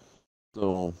watched.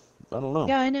 So, I don't know.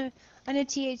 Yeah, I know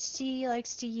THT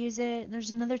likes to use it.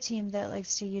 There's another team that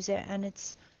likes to use it, and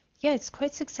it's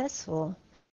quite successful.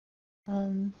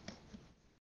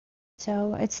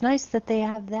 So it's nice that they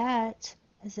have that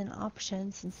as an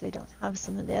option since they don't have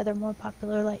some of the other more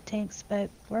popular light tanks, but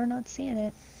we're not seeing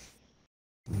it.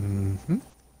 Mm-hmm.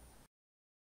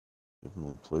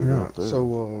 Yeah,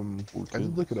 so I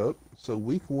did look it up. So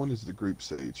week 1 is the group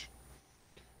stage.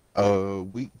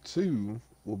 Week 2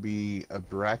 will be a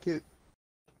bracket,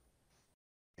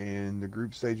 and the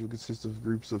group stage will consist of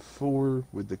groups of 4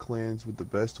 with the clans with the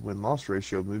best win-loss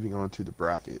ratio moving on to the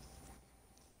bracket.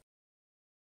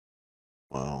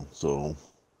 Wow, so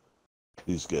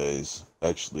these guys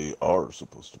actually are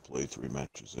supposed to play 3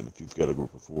 matches, and if you've got a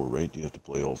group of 4, right, you have to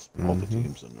play all the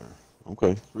teams in there.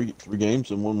 Okay, three games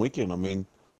in one weekend. I mean,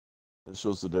 that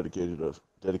shows the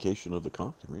dedication of the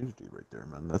comp community right there,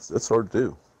 man. That's hard to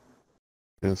do.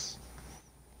 Yes.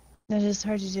 That is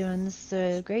hard to do, and this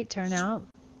is a great turnout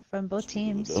from both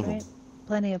teams, right?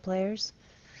 Plenty of players.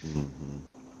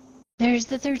 There's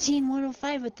the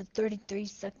 13-105 with the 33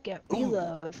 second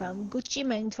reload from Gucci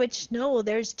Mane Twitch. No,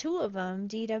 there's 2 of them.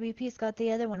 DWP's got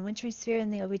the other one. Wintry Sphere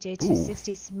in the OBJ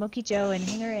 260. Smoky Joe and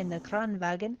Hinger in the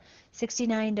Kranwagen.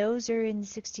 69 Dozer in the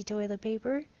 60 toilet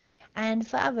paper. And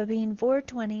Fava being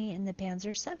 420 in the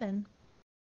Panzer 7.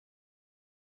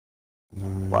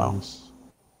 Nice.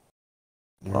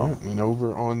 Wow. And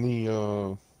over on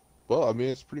the, well, I mean,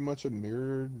 it's pretty much a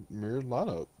mirrored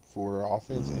lineup for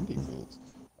offense and defense.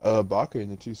 Baka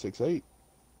in the 268.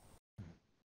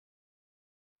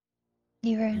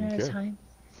 You ran out of time.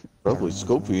 Probably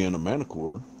Scopy and a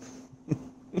Manticore.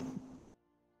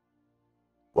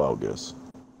 Wild guess.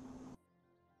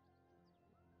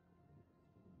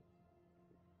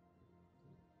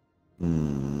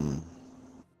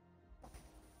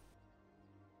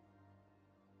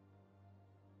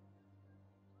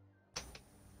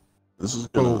 This is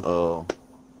gonna, go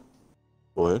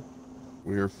ahead.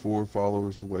 We are 4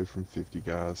 followers away from 50,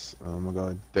 guys. Oh my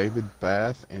god. David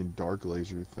Bath and Dark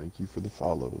Laser, thank you for the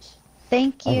follows.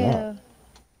 Thank you.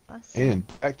 Awesome.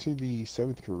 And back to the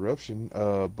 7th Corruption,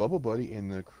 Bubble Buddy in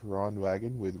the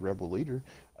Kranwagen with Rebel Leader,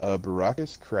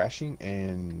 Baracus, Crashing,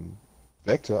 and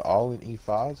Vecta all in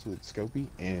E5s with Scopy,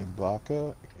 and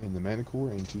Baka in the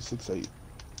Manticore in 268.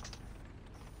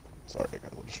 Sorry, I got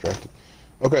a little distracted.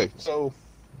 Okay, so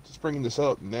just bringing this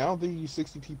up, now the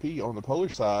 60 TP on the polar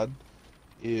side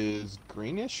is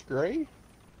greenish gray.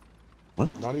 What?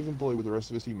 Not even blue with the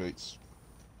rest of his teammates.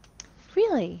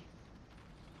 Really?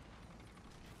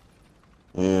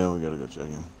 Yeah, we gotta go check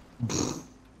him.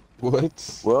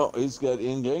 What? Well, he's got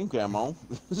in-game camo.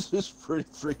 This is pretty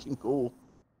freaking cool.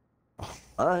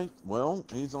 Alright, well,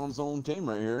 he's on his own team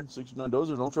right here. 69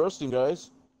 Dozer, don't trust him, guys.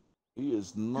 He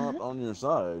is not on your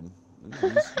side.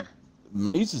 This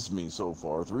amazes me so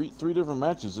far. Three different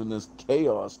matches in this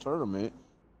chaos tournament.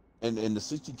 And the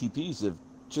 60 TPs have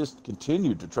just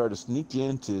continued to try to sneak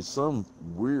into some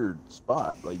weird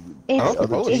spot. Like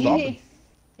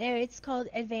it's called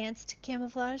advanced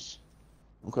camouflage.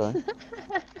 Okay.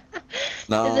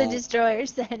 Now the destroyer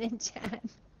said in chat.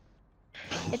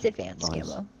 It's advanced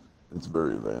camo. It's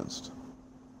very advanced.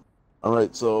 All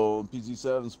right, so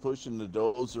PZ7's pushing the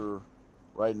Dozer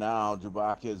right now.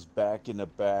 Jabaka is back in the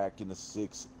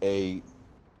 6-8.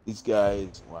 These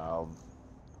guys, wow.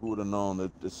 Who would have known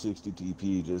that the 60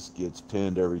 TP just gets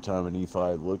pinned every time an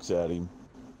E5 looks at him?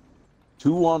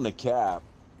 2 on the cap,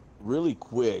 really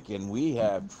quick, and we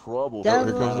have trouble.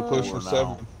 Here comes the push for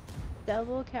 7.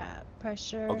 Double cap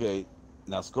pressure. Okay,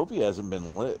 now Scopy hasn't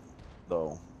been lit,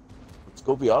 though. But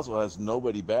Scopy also has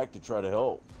nobody back to try to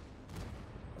help.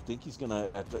 I think he's gonna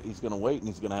wait, and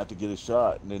he's gonna have to get a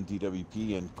shot, and then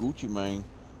DWP and Gucci Mane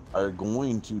are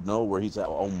going to know where he's at.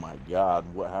 Oh my god,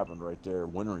 what happened right there?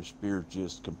 Wintry Spear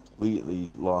just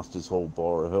completely lost his whole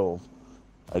bar of health.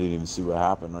 I didn't even see what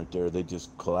happened right there. They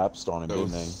just collapsed on him,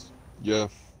 didn't they? Yeah.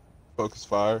 Focus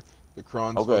fire. The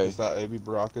Kron's focused out AB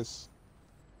Baracus.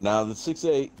 Now the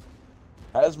 6-8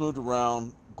 has moved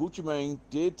around. Gucci Mane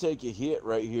did take a hit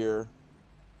right here.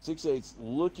 6-8's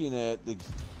looking at the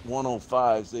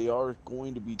 105s. They are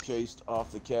going to be chased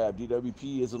off the cab.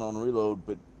 DWP isn't on reload,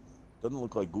 but doesn't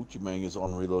look like Gucci Mane is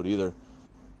on reload either.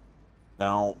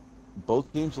 Now,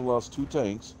 both teams have lost 2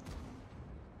 tanks.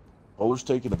 Polar's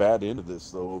taking a bad end of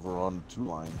this, though, over on the 2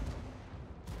 line.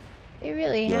 They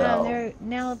really get have. out. They're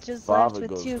now just Fava left with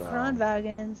goes 2 down.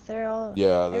 Kronwagens. They're all.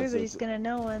 Yeah, Everybody's gonna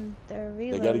know when they're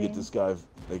reloading. They got to get this guy.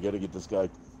 They got to get this guy.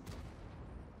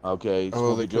 Okay,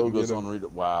 Oh, Smokey they Joe couldn't goes get on him.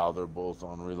 reload. Wow, they're both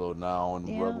on reload now, and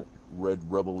Yeah. Red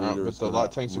Rebel Leader but is the gonna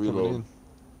light tanks are coming reload. in.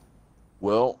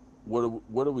 Well,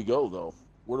 where do we go though?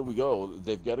 Where do we go?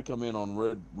 They've got to come in on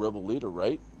Red Rebel Leader,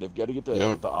 right? They've got to get the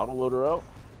autoloader out.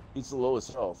 He's the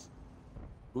lowest health.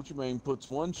 Gucci Mane puts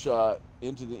one shot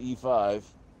into the E5.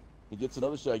 He gets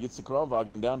another shot. Gets the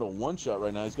Kronwagen down to one shot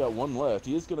right now. He's got one left.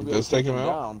 He is going to be able to take him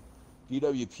down.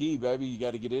 DWP, baby, you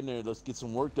got to get in there. Let's get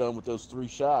some work done with those 3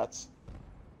 shots.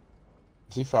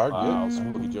 Is he fired wow, yet?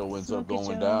 Smokey Joe ends up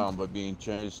going down, but being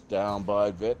chased down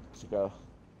by Vetka.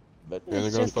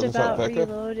 It's just about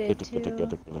reloaded too.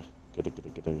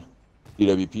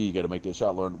 DWP, you got to make that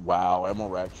shot. Learn. Wow,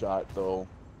 Emerald Rack shot though.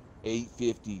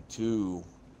 852.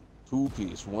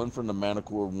 2-piece. One from the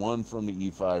Manticore, one from the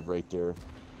E5 right there.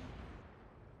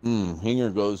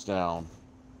 Hinger goes down.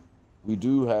 We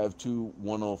do have 2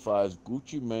 105s.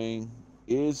 Gucci Mane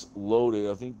is loaded.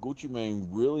 I think Gucci Mane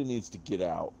really needs to get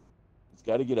out. He's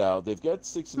got to get out. They've got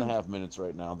 6.5 minutes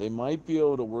right now. They might be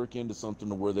able to work into something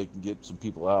to where they can get some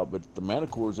people out, but the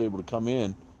Manticore is able to come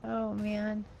in. Oh,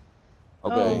 man.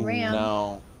 Okay, oh, Ram.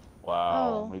 Now,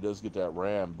 wow, he does get that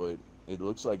Ram, but it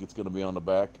looks like it's going to be on the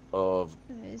back of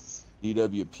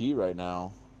DWP right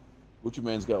now. Gucci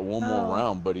Mane's got one more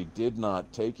round, but he did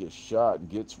not take his shot and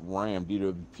gets rammed.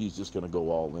 DWP's just going to go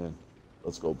all in.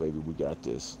 Let's go, baby. We got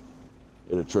this.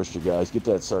 It'll trust you guys. Get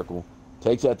that circle.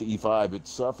 Takes out the E5. It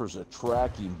suffers a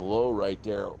tracking blow right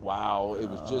there. Wow. It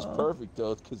was just perfect,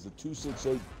 though, because the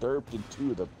 268 derped in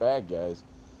 2 of the bad guys.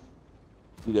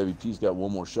 DWP's got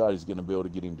one more shot. He's going to be able to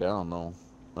get him down, though.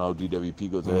 No,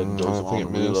 DWP goes ahead and goes on the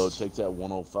reload. Takes that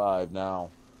 105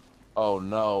 now. Oh,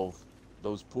 no.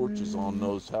 Those porches on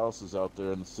those houses out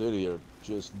there in the city are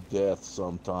just death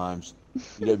sometimes.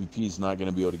 DWP's not going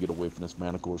to be able to get away from this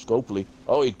Manticore. Scopely.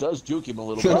 Oh, he does juke him a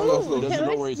little bit. He doesn't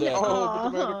know where he's at.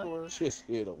 Oh, the Manticore. Just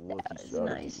hit a lucky shot.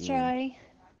 Nice try.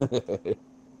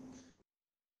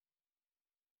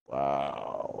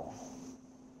 Wow.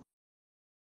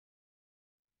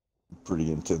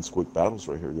 Pretty intense, quick battles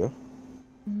right here, yeah?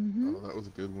 Mm-hmm. Oh, that was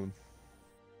a good one.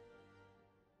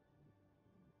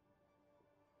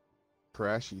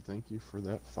 Crashy, thank you for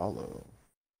that follow.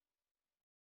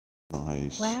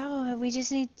 Nice. Wow, we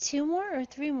just need 2 more or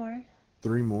 3 more?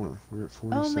 3 more. We're at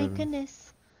 47. Oh my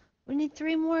goodness. We need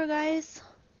 3 more, guys.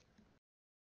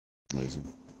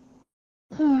 Amazing.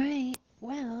 Alright,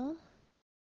 well.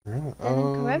 Yeah,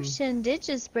 Corruption did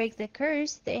just break the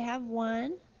curse. They have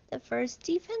won the first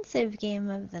defensive game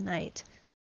of the night.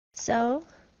 So,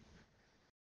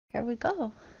 here we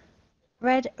go.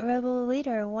 Red Rebel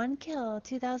Leader, 1 kill,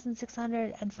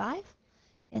 2,605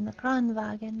 in the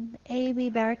Kronwagen. AB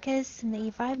Barracus in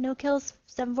the E5, no kills,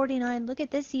 749. Look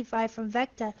at this E5 from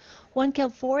Vecta, 1 kill,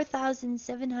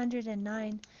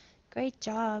 4,709. Great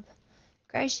job.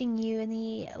 Crashing you in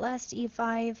the last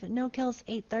E5, no kills,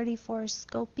 834.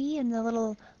 Scopy in the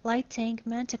little light tank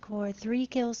Manticore, 3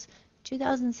 kills,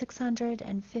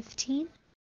 2,615.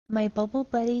 My Bubble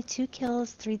Buddy, 2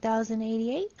 kills,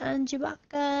 3,088, and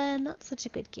Chewbacca, not such a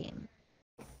good game.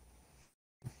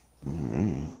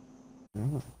 Cody,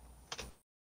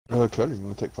 you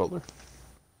want to take Polar?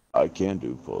 I can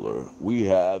do Polar. We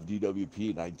have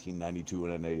DWP 1992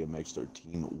 and an AMX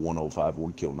 13 105,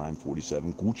 1 kill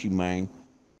 947. Gucci Mane,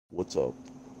 what's up?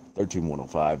 13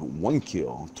 105, 1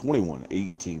 kill 21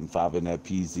 18, 5 in that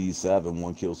PZ 7,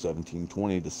 1 kill 17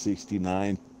 20 to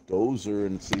 69. Dozer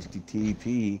and 60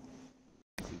 TP.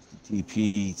 60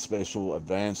 TP special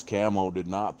advanced camo did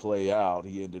not play out.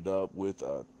 He ended up with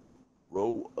a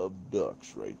row of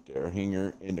ducks right there.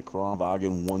 Hinger in the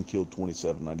Kronwagen, 1 kill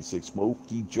 2796.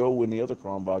 Smokey Joe in the other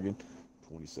Kronwagen,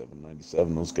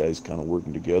 2797. Those guys kind of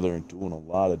working together and doing a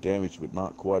lot of damage, but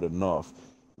not quite enough.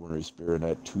 Winner Spearing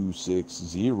at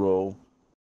 260.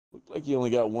 Looked like he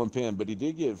only got 1 pin, but he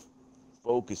did get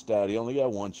focused out. He only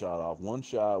got 1 shot off. 1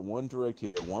 shot, 1 direct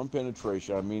hit, 1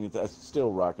 penetration. I mean, that's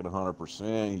still rocking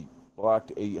 100%. He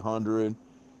blocked 800,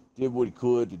 did what he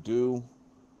could to do.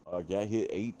 Got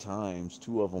hit 8 times.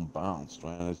 2 of them bounced,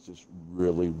 man. It's just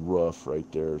really rough right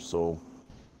there. So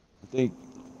I think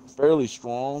fairly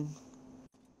strong.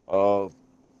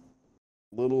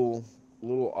 Little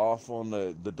off on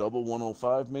the double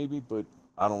 105 maybe, but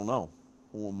I don't know.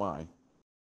 Who am I?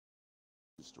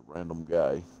 Just a random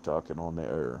guy talking on the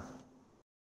air.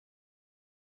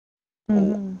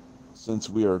 Oh, since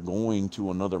we are going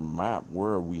to another map,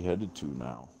 where are we headed to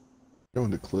now?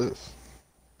 Going to Cliff.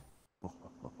 Oh,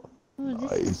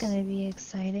 this is going to be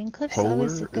exciting. Cliff's Polar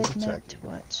always a good is map attacking. to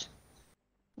watch.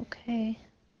 Okay.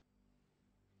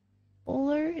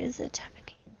 is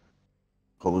attacking.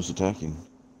 Polar's attacking.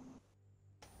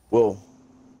 Well,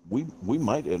 we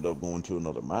might end up going to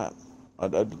another map.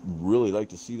 I'd really like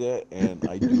to see that, and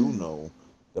I do know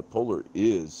that Polar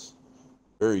is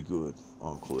very good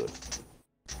on Cliff.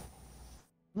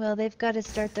 Well, they've got to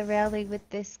start the rally with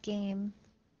this game.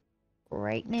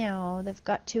 Right now, they've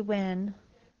got to win.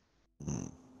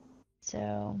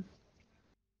 So,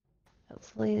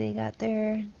 hopefully they got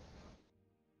their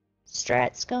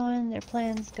strats going, their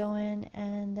plans going,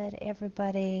 and that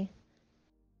everybody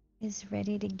is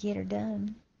ready to get her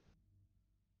done.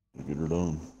 Get her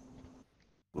done.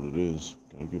 What it is.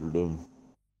 Gotta get her done.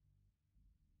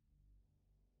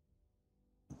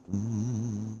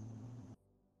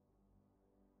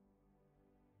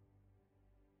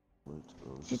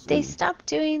 Did they stop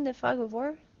doing the Fog of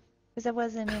War? Because I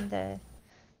wasn't in the...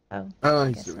 Oh, I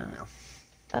he's doing it now.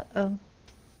 Uh-oh.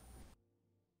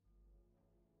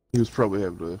 He was probably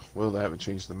able to... Well, they haven't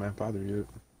changed the map either yet.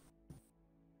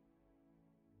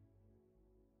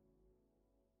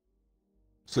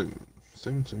 Soon.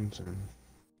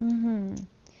 Mm-hmm.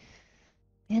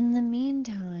 In the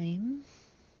meantime,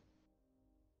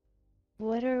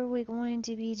 what are we going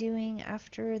to be doing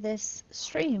after this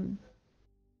stream?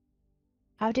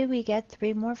 How do we get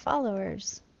 3 more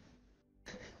followers?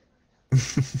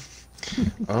 Just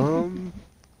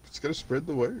gotta spread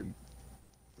the word.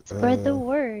 Spread the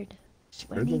word.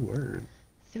 Spread the word.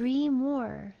 3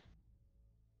 more.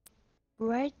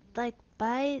 Right, like,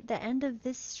 by the end of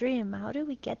this stream, how do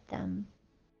we get them?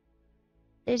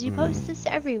 Did you post this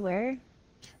everywhere?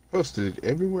 Posted it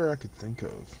everywhere I could think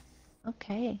of.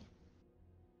 Okay.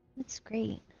 That's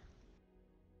great.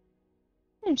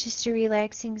 Just a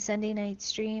relaxing Sunday night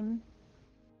stream.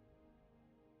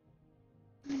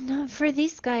 Not for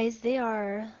these guys. They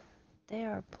are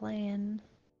playing,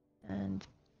 and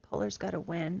Polar's got to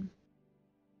win.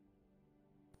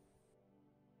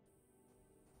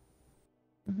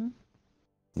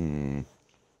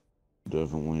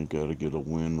 Definitely got to get a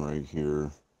win right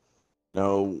here.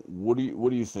 Now, what do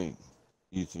you think?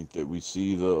 Do you think that we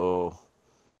see the? I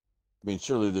mean,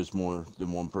 surely there's more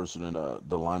than one person in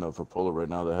the lineup for Polar right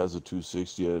now that has a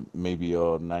 260, maybe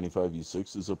 95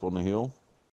 E6s up on the hill.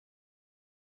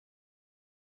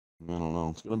 I don't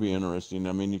know. It's gonna be interesting.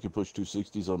 I mean, you could push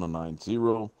 260s on the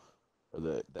 9-0 or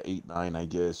the 8-9. I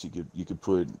guess you could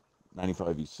put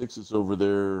 95 E6s over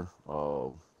there.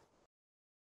 I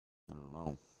don't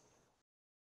know.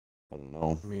 I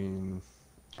mean,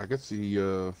 I guess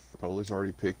the Polar's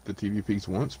already picked the TVPs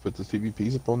once, but the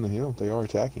TVPs up on the hill, they are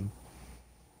attacking.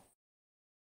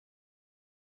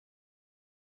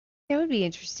 It would be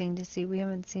interesting to see. We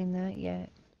haven't seen that yet.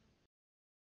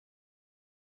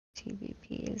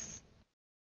 TVPs.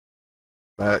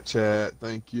 Bat chat,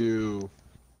 thank you.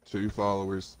 2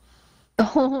 followers.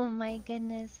 Oh my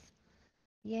goodness.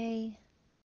 Yay.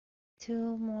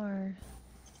 2 more.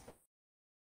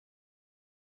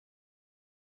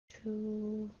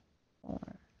 2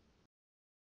 more.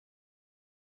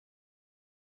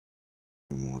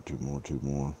 2 more. 2 more. 2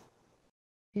 more.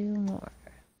 2 more.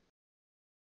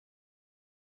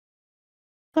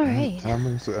 All right.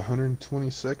 Timer's at 120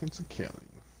 seconds and counting.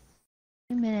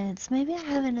 2 minutes. Maybe I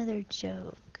have another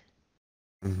joke.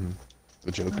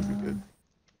 The joke would be good.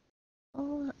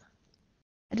 Well,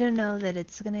 I don't know that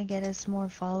it's gonna get us more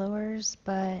followers,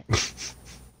 but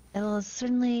it'll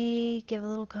certainly give a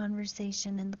little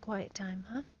conversation in the quiet time,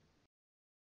 huh?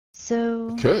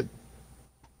 So Could.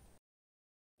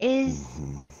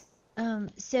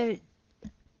 So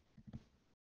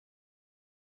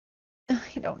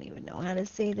I don't even know how to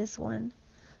say this one.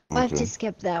 I'll have to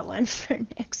skip that one for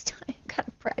next time.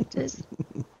 Gotta practice.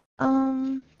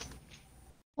 Well,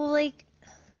 like,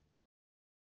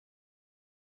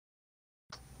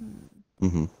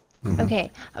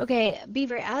 Okay,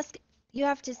 Beaver, you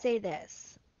have to say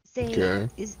this. Say, okay.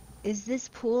 Is this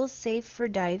pool safe for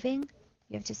diving?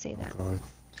 You have to say that.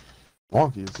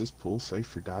 Wonky, is this pool safe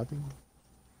for diving?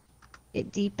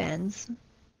 It depends.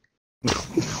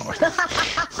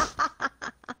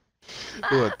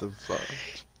 What the fuck?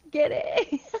 Get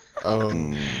it?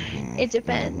 It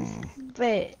depends, Mm-hmm.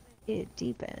 but it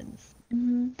depends.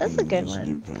 That's a good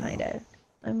one, kind of.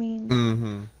 I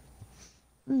mean,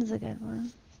 that's a good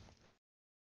one.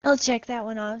 I'll check that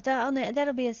one off.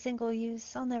 That'll be a single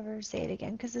use. I'll never say it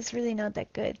again because it's really not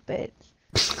that good, but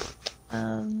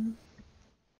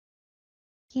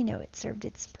it served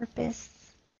its purpose.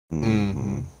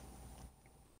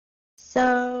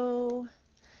 So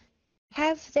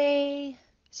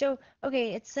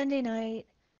okay, it's Sunday night.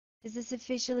 Does this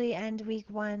officially end week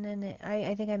 1? And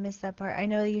I think I missed that part. I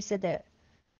know you said that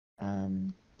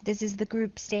this is the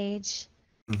group stage.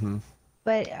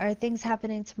 But are things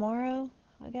happening tomorrow?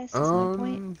 I guess is my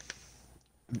point.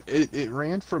 It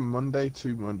ran from Monday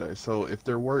to Monday, so if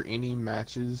there were any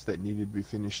matches that needed to be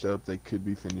finished up, they could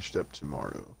be finished up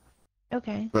tomorrow.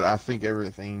 Okay. But I think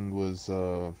everything was,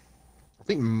 I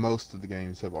think most of the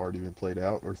games have already been played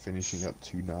out or finishing up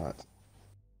tonight.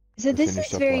 So this is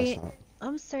very, last night.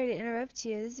 I'm sorry to interrupt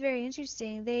you. This is very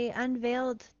interesting. They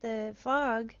unveiled the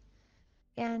fog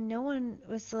and no one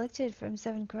was selected from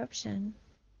Seven Corruption.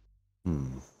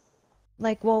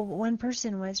 Like, well, one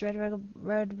person was Red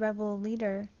Rebel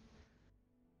Leader.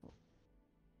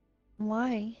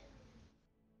 Why?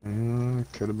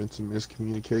 Could have been some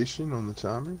miscommunication on the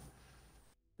timer.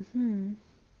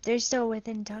 They're still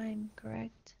within time,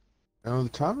 correct? The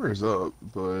timer is up,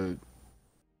 but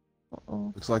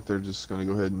Uh-oh. looks like they're just going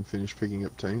to go ahead and finish picking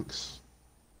up tanks.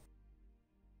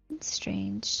 That's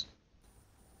strange.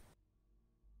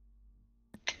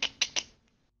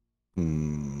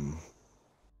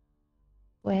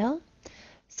 Well,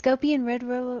 Scorpion Red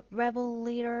Rebel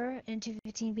Leader and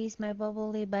 215 Beast, my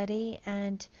bubbly buddy,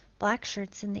 and Black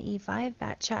Shirts in the E5,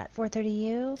 Bat Chat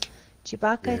 430U,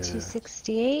 Chewbacca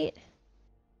 268,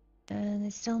 and they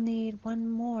still need one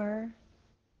more.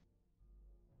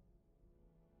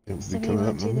 It will be coming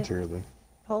up momentarily.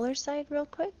 Polar side real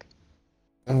quick?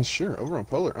 Sure. Over on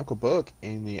Polar, Uncle Buck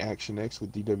in the Action X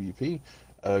with DWP,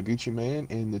 Gucci Man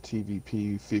in the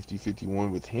TVP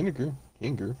 5051 with Henniger.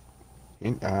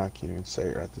 I can't even say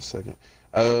it right this second.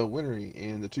 Winnery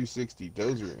in the 260,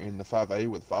 Dozer in the 5A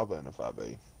with Fava in the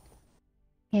 5A.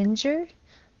 Hinger?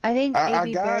 I think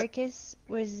AB Barracus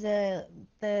was the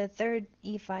third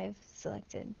E5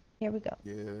 selected. Here we go.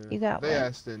 Yeah. You got they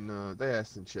asked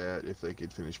in chat if they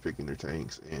could finish picking their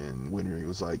tanks, and Winnery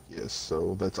was like, yes.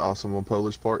 So that's awesome on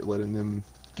Polar's part, letting them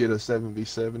get a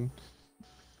 7v7.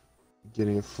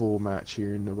 Getting a full match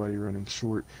here and nobody running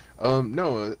short.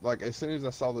 No, like as soon as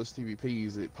I saw those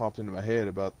TVPs, it popped into my head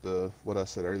about what I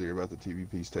said earlier about the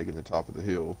TVPs taking the top of the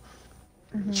hill.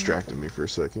 Distracted me for a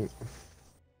second.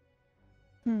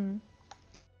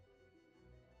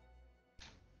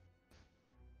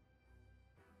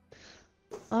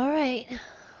 All right.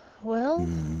 Well,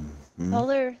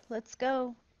 Polar, let's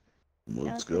go.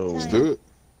 Let's go. Let's do it.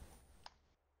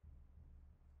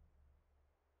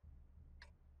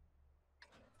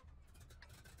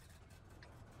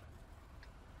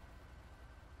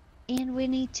 And we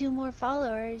need 2 more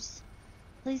followers.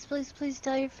 Please, please, please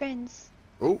tell your friends.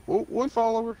 Oh, one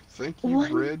follower. Thank you,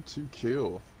 Red to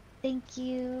Kill. Thank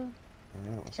you.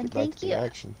 All right, let's get back to the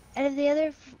action. Out of the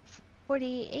other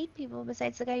 48 people,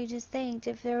 besides the guy you just thanked,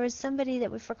 if there was somebody that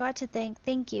we forgot to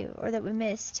thank you, or that we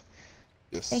missed.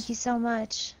 Yes. Thank you so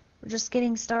much. We're just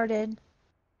getting started.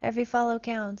 Every follow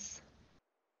counts.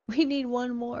 We need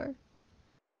 1 more.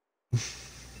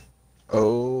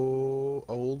 Oh,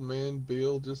 old man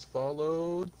Bill just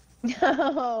followed.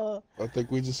 No. I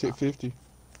think we just hit 50.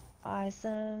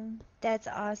 Awesome. That's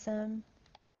awesome.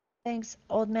 Thanks,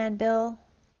 old man Bill.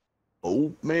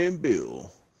 Old man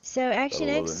Bill. So Action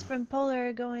X from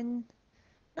Polar going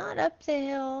not up the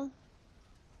hill.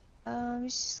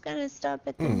 He's just gonna stop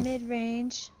at the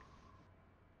mid-range.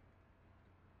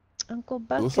 Uncle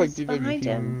Buck looks like is behind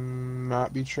him. DWP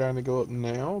might be trying to go up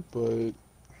now, but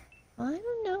I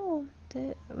don't know.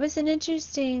 It was an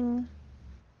interesting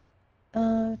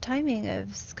timing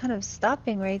of kind of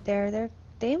stopping right there.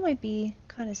 They might be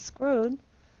kind of screwed.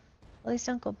 At least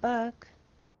Uncle Buck.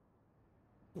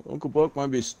 Uncle Buck might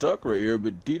be stuck right here,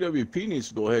 but DWP needs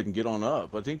to go ahead and get on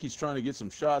up. I think he's trying to get some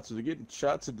shots. Are they getting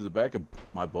shots into the back of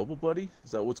my bubble buddy?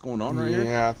 Is that what's going on right here?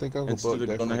 Yeah, I think Uncle Buck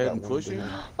definitely going ahead and pushing.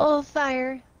 Oh,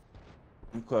 fire!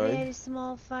 Okay. They had a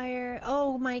small fire.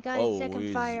 Oh my God!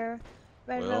 Second fire.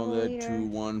 Red Rebel that Leader.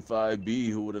 215B,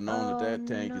 who would have known that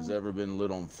tank has ever been lit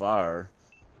on fire?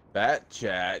 Bat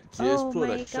Chat just put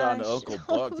a shot to Uncle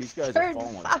Buck. These guys are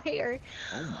falling. Fire.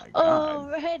 Oh my God. Oh,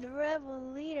 Red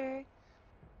Rebel Leader.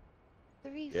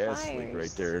 3 fires. Slick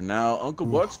right there. Now Uncle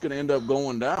Buck's gonna end up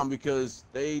going down because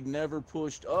they never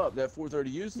pushed up. That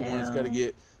 430U is the one that's got to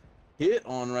get hit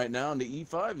on right now, and the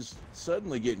E5 is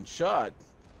suddenly getting shot.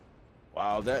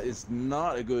 Wow, that is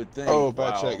not a good thing. Oh,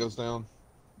 Bat Chat goes down.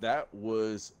 That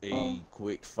was a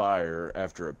quick fire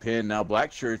after a pin. Now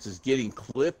Black Shirts is getting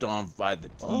clipped on by the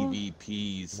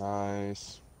TVPs.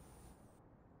 Nice.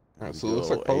 All right, so it looks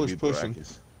like Polar's pushing.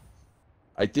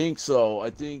 I think so.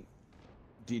 I think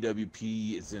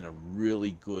DWP is in a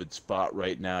really good spot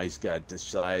right now. He's got the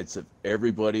sides of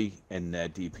everybody and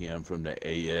that DPM from the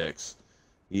AX.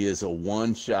 He is a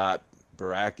one-shot.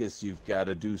 Baracus, you've got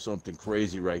to do something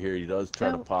crazy right here. He does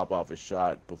try to pop off a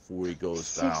shot before he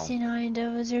goes down. 69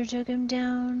 Dozer took him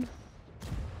down.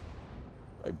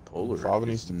 Like Polar Fava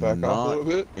needs to back off a little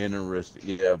bit. Interested.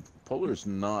 Yeah, Polar's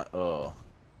not.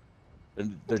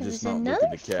 They're just not another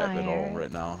looking to cap at all fire.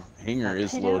 right now. Hanger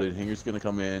is loaded. Hanger's gonna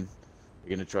come in. They're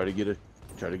gonna try to get a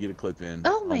clip in.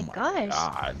 Oh my gosh!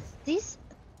 God. These,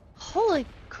 holy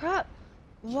crap!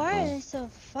 Why are they so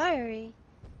fiery?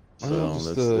 So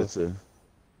it's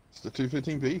the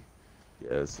 215B. Yeah,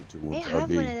 it's the 215B. I have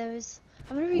one of those.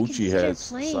 I'm gonna reconsider Uchi has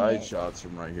playing side it. shots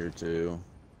from right here too.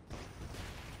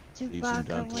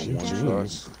 Chewbacca went down. down.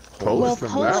 Well,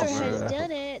 Polar out, has man.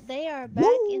 done it. They are back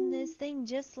in this thing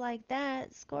just like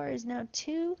that. Score is now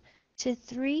 2-3.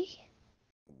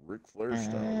 Ric Flair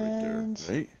style right there,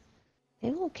 right? They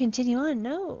will continue on.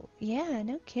 No, yeah,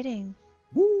 no kidding.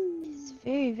 Woo! It's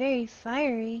very, very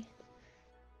fiery.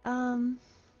 I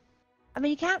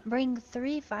mean, you can't bring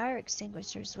 3 fire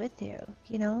extinguishers with you,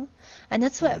 you know? And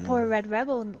that's what poor Red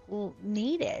Rebel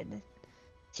needed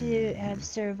to have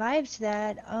survived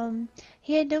that.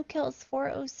 He had no kills,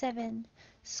 407.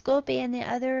 Scopy and the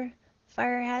other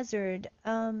fire hazard,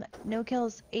 no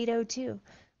kills, 802.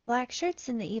 Black shirts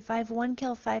in the E5, 1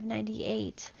 kill,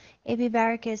 598. AB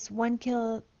Barracus, 1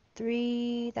 kill,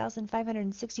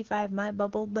 3,565. My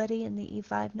bubble buddy in the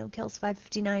E5, no kills,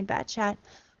 559. Bat Chat,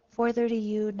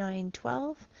 430U,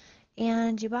 912.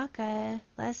 And Chewbacca,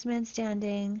 last man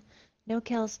standing, no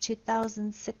kills,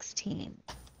 2016.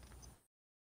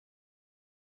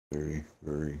 Very,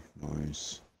 very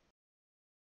nice.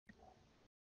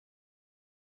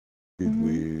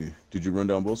 Did you run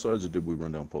down both sides or did we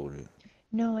run down Polar yet?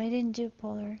 No, I didn't do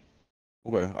Polar.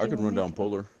 Okay, I can run down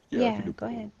Polar. Yeah, I can do go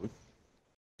Polar. ahead.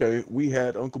 Okay, we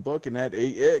had Uncle Buck in that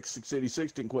AX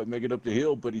 686, didn't quite make it up the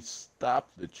hill, but he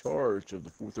stopped the charge of the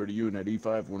 430U in that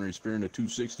E5 when he's spearing at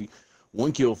 260.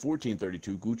 1 kill,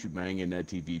 1432. Gucci Bang in that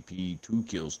TVP, 2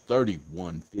 kills,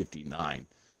 3159.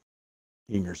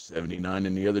 Hinger 79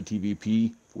 in the other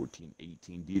TVP,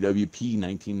 1418. DWP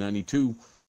 1992.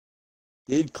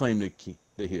 Did claim the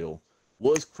hill,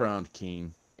 was crowned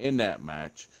king in that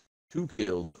match. 2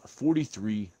 kills,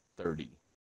 4330.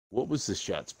 What was the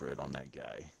shot spread on that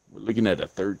guy? We're looking at a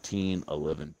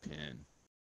 13-11 pin.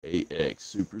 AX,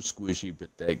 super squishy, but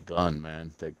that gun,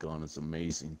 man, that gun is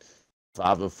amazing.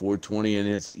 5 of 420 in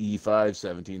its E5,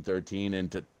 1713,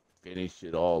 and to finish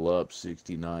it all up,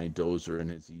 69 Dozer in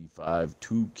his E5,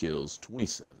 2 kills,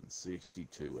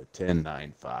 2762, a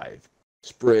 10.95.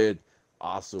 Spread,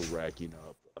 also racking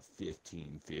up a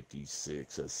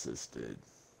 1556 assisted.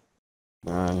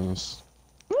 Nice.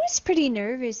 I was pretty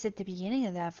nervous at the beginning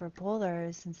of that for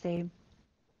Polar since they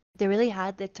really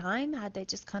had the time, had they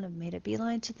just kind of made a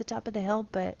beeline to the top of the hill,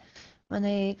 but when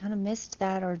they kind of missed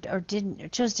that or didn't or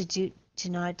chose to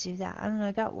not do that, I don't know,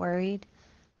 I got worried.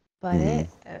 But it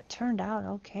turned out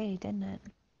okay, didn't it?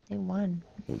 They won.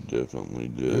 It definitely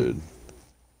did.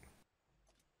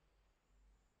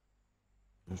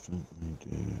 Definitely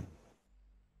did.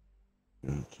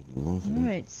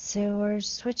 Alright, so we're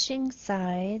switching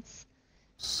sides.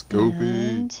 Scopy,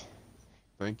 And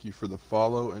thank you for the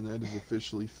follow, and that is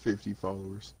officially 50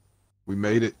 followers. We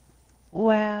made it.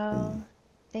 wow.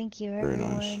 Thank you, Very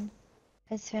everyone. nice.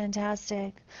 That's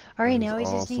fantastic. All right, That now we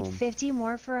is just need awesome. 50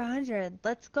 more for 100.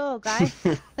 Let's go, guys.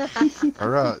 All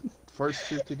right, first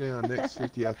 50 down, next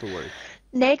 50 out the way.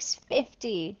 Next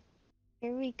 50.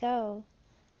 Here we go.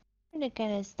 We're not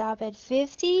gonna stop at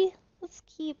 50. Let's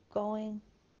keep going.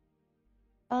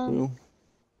 Well,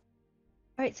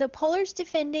 Alright, so Polar's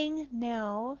defending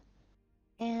now.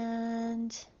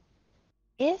 And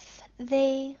if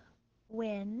they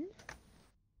win,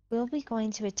 we'll be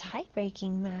going to a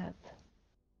tie-breaking map.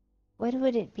 What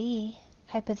would it be,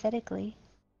 hypothetically?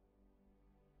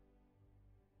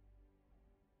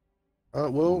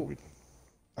 Well,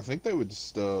 I think they would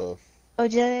just, Oh, do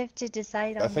they have to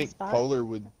decide on I the think spot? Polar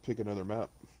would pick another map.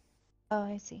 Oh,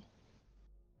 I see.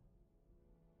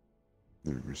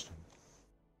 interesting.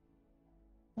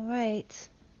 Alright.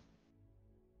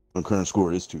 The current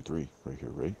score is 2-3 right here,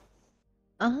 right?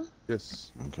 Uh-huh.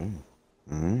 Yes. Okay.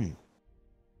 All right.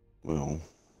 Well,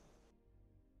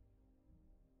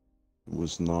 it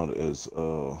was not as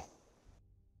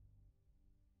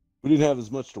we didn't have as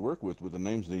much to work with the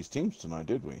names of these teams tonight,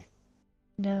 did we?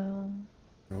 No.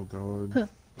 Oh God.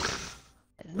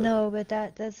 No, but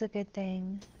that's a good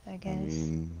thing, I guess. I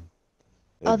mean,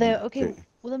 Although, okay,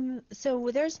 well, so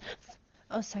there's,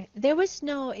 oh, sorry, there was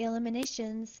no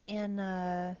eliminations in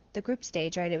the group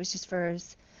stage, right? It was just for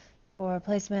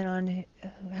placement on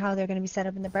how they're going to be set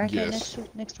up in the bracket Yes.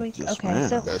 next week. Yes, Okay,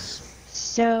 ma'am.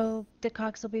 so the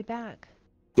Cox will be back.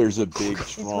 There's a big, Is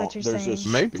strong. what you're There's a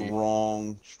saying. Maybe.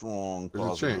 strong There's a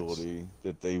possibility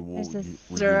that they will There's a reunite.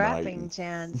 strapping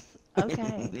chance.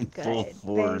 Okay, Full good. Big,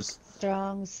 force.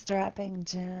 strong, strapping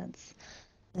gents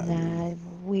that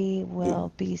we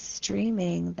will be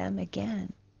streaming them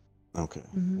again. Okay.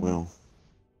 Mhm. Well,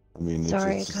 I mean,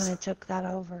 Sorry, I it's kind of took that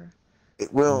over.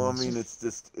 well, I It's mean,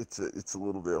 just it's a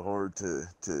little bit hard to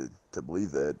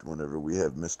believe that whenever we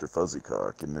have Mr.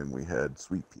 Fuzzycock and then we had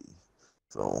Sweet Pea.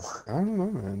 So I don't know,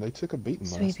 man. They took a beating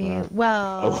Sweet last Pea. night.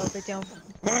 Well, Oh. but don't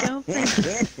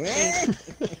forget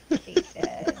they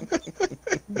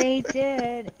did. They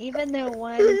did. Even though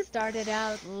one started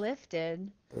out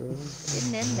lifted,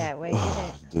 didn't end that way, did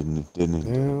it? didn't end that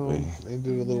No, way. they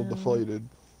did a little No. deflated.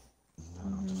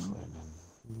 No, Mhm.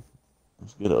 deflated.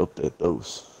 Let's get up that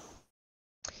dose.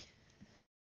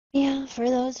 Yeah, for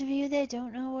those of you that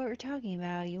don't know what we're talking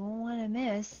about, you won't want to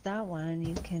miss that one.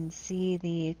 You can see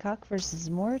the Cock versus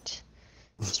Mort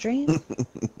stream.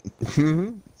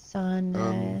 Mhm. It's on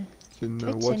Can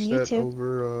Twitch watch and that YouTube.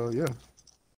 over. Yeah.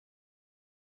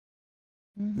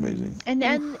 Amazing. And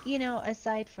then, you know,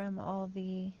 aside from all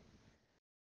the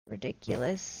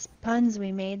ridiculous puns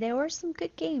we made, there were some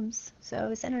good games. So it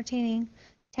was entertaining.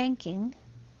 Tanking.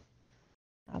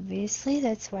 Obviously,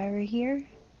 that's why we're here.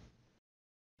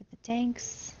 With the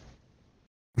tanks.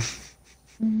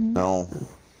 Now,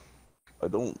 I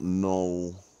don't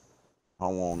know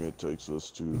how long it takes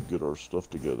us to get our stuff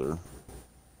together,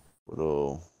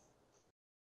 but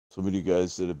some of you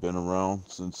guys that have been around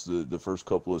since the first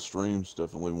couple of streams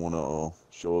definitely want to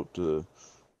show up to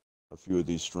a few of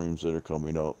these streams that are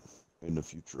coming up in the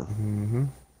future.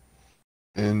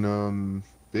 And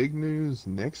big news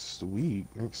next week,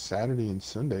 next Saturday and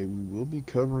Sunday, we will be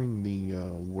covering the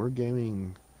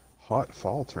Wargaming Hot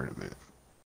Fall Tournament.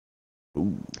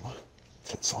 Ooh,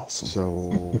 that's awesome.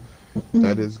 So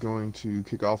that is going to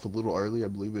kick off a little early. I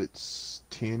believe it's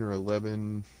 10 or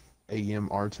 11 a.m.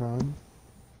 our time.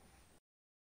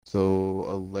 So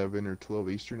 11 or 12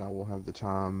 Eastern. I will have the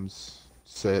times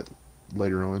set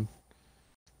later on.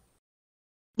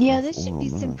 Yeah, this should be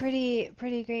some pretty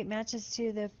great matches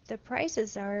too. The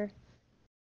prices are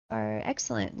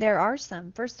excellent. There are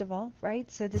some, first of all, right?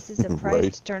 So this is a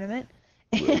priced tournament.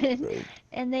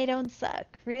 And they don't suck,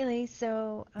 really.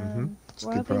 So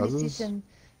we're hoping to see some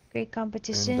great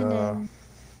competition and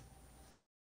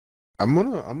I'm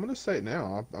gonna say it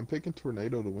now. I'm picking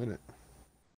Tornado to win it.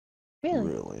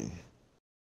 Really?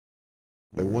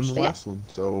 They won the last one,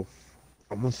 so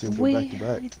I'm gonna see them go back to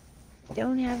back.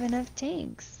 Don't have enough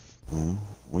tanks. Well,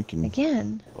 we can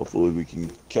again. Hopefully, we can.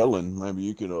 Kellen, maybe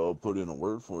you can put in a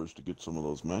word for us to get some of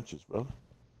those matches, brother.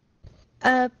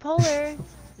 Polar,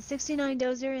 69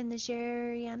 Dozer in the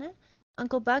Sheriana,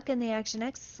 Uncle Buck in the Action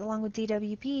X, along with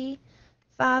DWP,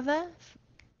 Fava,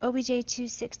 OBJ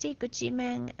 260, Gucci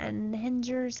Mang, and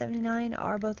Hinger 79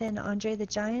 are both in Andre the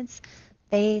Giants.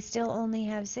 They still only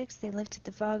have 6. They lifted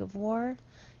the fog of war.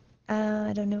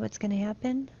 I don't know what's going to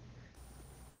happen.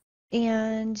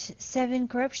 And 7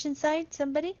 Corruption side,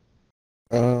 somebody?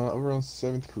 Over on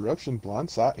 7th Corruption,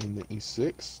 Blindside in the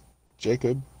E6,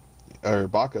 Jacob, or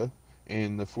Baka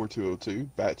in the 4202,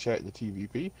 Bat Chat in the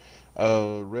TVP,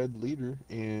 Red Leader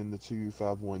in the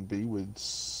 251B with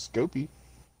Scopy.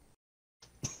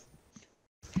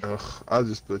 Ugh, I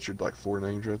just butchered like 4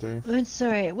 names right there. I'm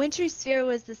sorry. Wintry Sphere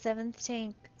was the 7th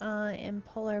tank in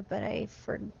Polar, but I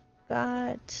forgot.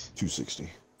 260.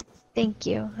 Thank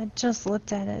you. I just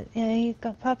looked at it. Yeah, he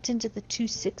got popped into the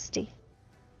 260.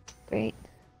 Great.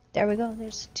 There we go.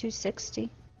 There's 260.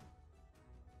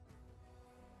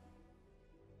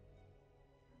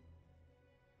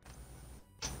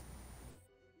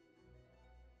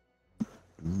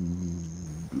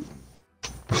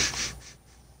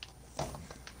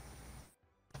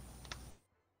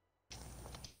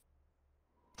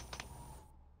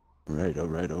 All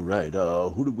right.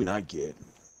 Who did we not get?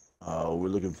 We're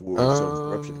looking for some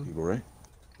corruption people, right?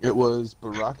 It was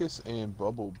Baracus and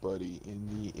Bubble Buddy in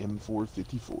the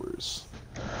M454s.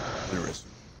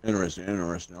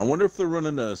 Interesting. I wonder if they're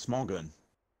running a small gun.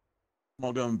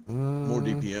 More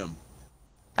DPM.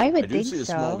 I would I do think see a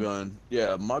so. small gun.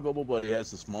 Yeah, my Bubble Buddy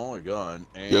has the smaller gun,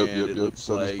 and it looks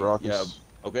so like Baracus.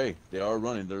 okay, they are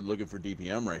running. They're looking for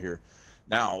DPM right here.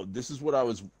 Now, this is what I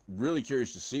was really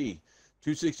curious to see.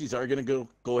 260s are going to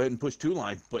go ahead and push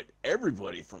 2-line, but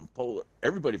everybody from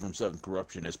 7th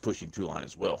Corruption is pushing 2-line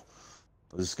as well.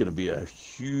 This is going to be a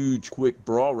huge, quick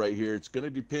brawl right here. It's going to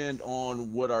depend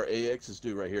on what our AXs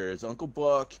do right here. Is Uncle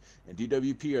Buck and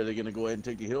DWP, are they going to go ahead and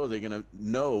take the hill? Are they going to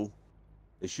know?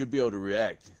 They should be able to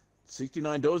react.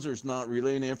 69 Dozer's not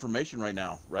relaying the information right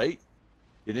now, right?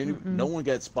 No one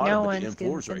got spotted with the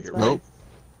M4s right here, right?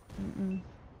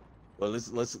 Well,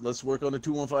 let's work on the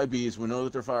 215Bs. We know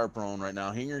that they're fire prone right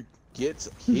now. Hinger gets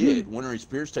hit. Wintering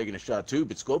Spears taking a shot too,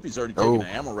 but Scopey's already taking an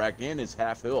ammo rack in his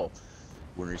half hill.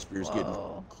 Wintering Spears getting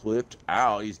clipped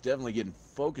out. He's definitely getting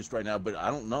focused right now, but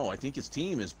I don't know. I think his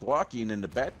team is blocking, and the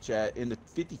bat chat in the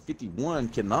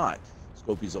 50-51 cannot.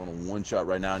 Scopey's on a one-shot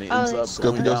right now, and it ends up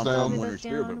going down from Wintering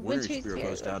Spear, but Wintering Spear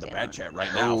goes down to bat chat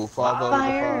right now.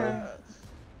 Fire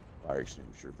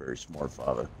extinguisher, very smart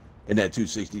Fava. And that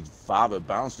 260 Fava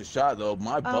bounced a shot, though.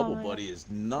 My bubble buddy is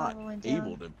not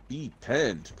able to be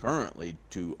pinned currently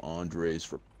to Andres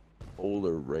for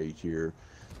Polar right here.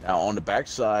 Now on the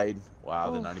backside,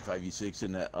 wow, the 95E6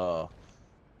 and that.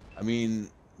 I mean,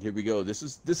 here we go. This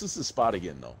is the spot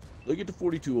again, though. Look at the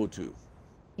 4202.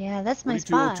 Yeah, that's my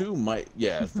spot.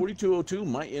 4202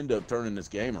 might end up turning this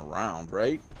game around,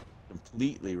 right?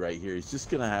 Completely right here. He's just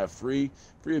gonna have free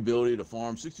ability to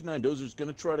farm. 69 Dozer's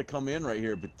gonna try to come in right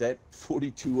here, but that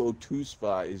 4202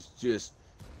 spot is just,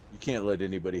 you can't let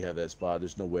anybody have that spot.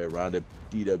 There's no way around it.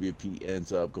 DWP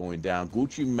ends up going down.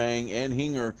 Gucci Mane and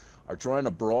Hinger are trying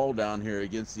to brawl down here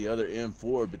against the other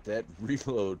M4, but that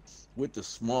reload with the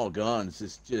small guns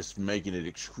is just making it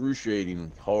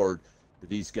excruciatingly hard for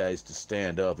these guys to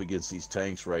stand up against these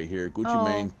tanks right here. Gucci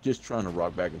Mane just trying to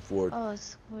rock back and forth. Oh,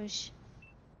 squish.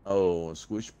 Oh,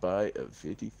 squished by a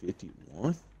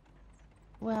 50-51?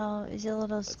 Well, it's a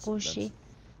little squishy.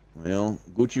 Well,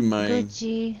 Gucci Mane.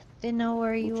 Gucci, they know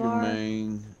where you are. Gucci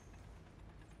Mane.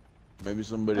 Maybe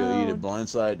somebody will eat it.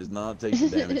 Blindside does not take the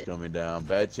damage coming down.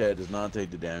 Bad Chat does not take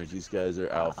the damage. These guys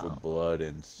are out for blood,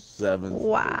 and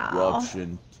 7th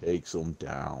Corruption takes them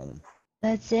down.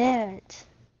 That's it.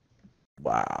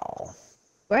 Wow.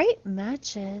 Great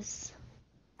matches.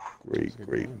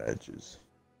 Great matches.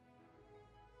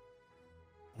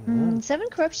 7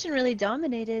 Corruption really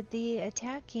dominated the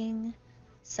attacking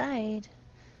side.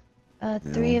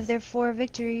 3 of their 4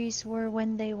 victories were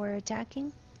when they were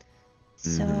attacking.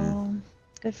 So,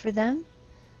 good for them.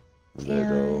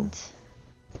 And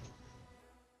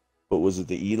what was it,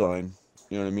 the E line?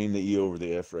 You know what I mean? The E over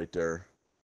the F right there.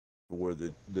 Where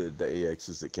the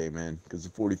AXs that came in. Because the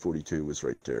 4042 was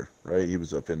right there, right? He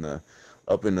was up in the,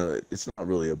 it's not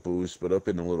really a boost, but up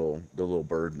in the little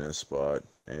bird nest spot.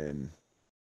 And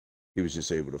he was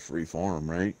just able to free farm,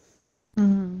 right?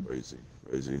 Crazy.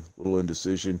 Little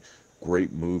indecision.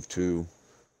 Great move too.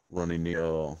 Running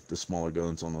the smaller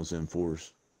guns on those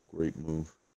M4s. Great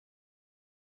move.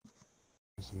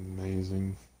 It's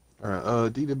amazing. All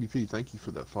right, DWP, thank you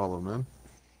for that follow, man.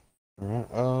 All right,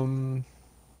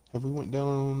 have we went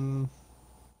down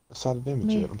a side of damage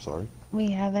yet? I'm sorry.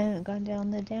 We haven't gone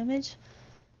down the damage.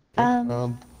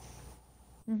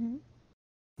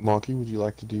 Monkey, would you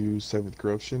like to do 7th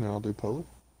Corruption, and I'll do Polar?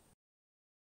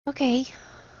 Okay.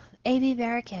 AB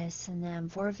Barracus and them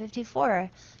 454.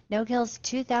 No kills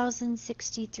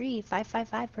 2063.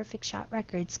 555 perfect shot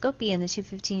record. Scopey in the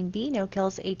 215B. No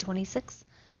kills 826.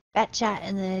 Bat Chat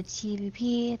in the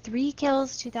TVP. 3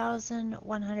 kills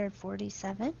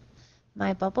 2147.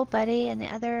 My Bubble Buddy and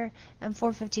the other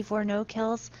M454 no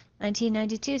kills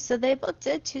 1992. So they both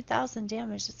did 2000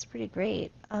 damage. That's pretty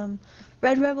great.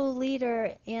 Red Rebel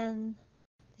Leader in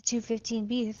the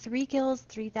 215B, 3 kills,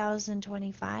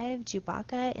 3025.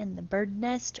 Chewbacca in the Bird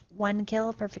Nest, 1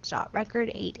 kill, perfect shot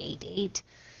record, 888.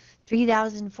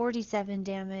 3047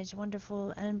 damage,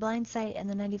 wonderful. And Blindsight in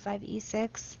the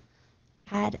 95E6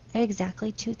 had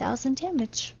exactly 2000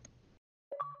 damage.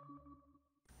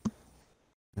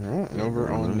 All right, and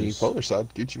over on the Polar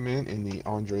side, Gucci Mane in the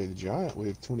Andre the Giant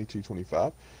with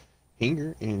 2225.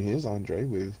 Hinger in his Andre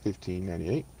with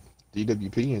 1598.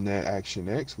 DWP in that Action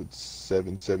X with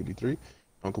 773.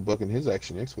 Uncle Buck in his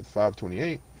Action X with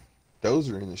 528.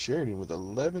 Dozer in the Sheridan with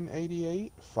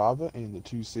 1188. Fava in the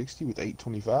 260 with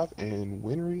 825. And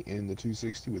Winery in the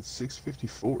 260 with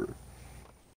 654.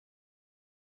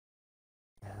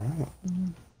 All right.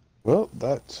 Well,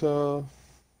 that's the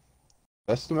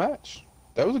match.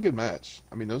 That was a good match.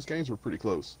 I mean, those games were pretty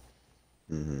close.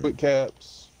 Quick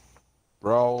caps,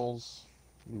 brawls.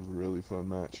 It was a really fun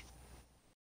match.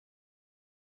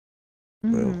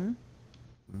 Well,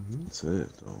 that's it,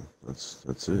 though.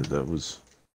 That's it. That was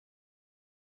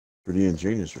pretty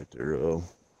ingenious right there.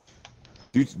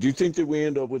 Do you think that we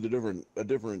end up with a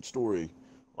different story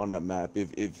on that map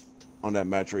if on that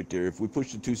match right there? If we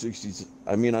push the 260s,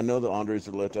 I mean, I know the Andres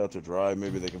are left out to dry.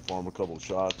 Maybe they can farm a couple of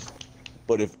shots.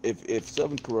 But if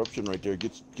 7th Corruption right there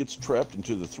gets trapped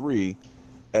into the 3,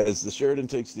 as the Sheridan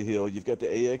takes the hill, you've got the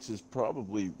AXs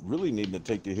probably really needing to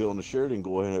take the hill, and the Sheridan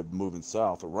go ahead moving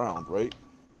south around, right?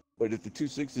 But if the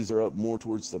 260s are up more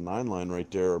towards the 9 line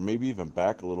right there, or maybe even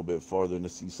back a little bit farther in the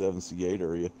C7, C8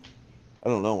 area, I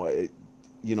don't know.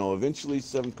 you know, eventually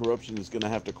 7th Corruption is going to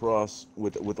have to cross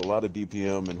with a lot of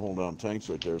DPM and hold down tanks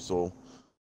right there. So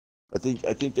I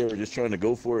think they were just trying to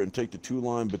go for it and take the 2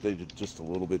 line, but they did just a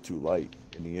little bit too light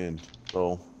in the end.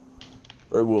 So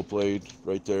very well played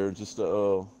right there. Just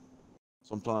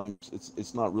sometimes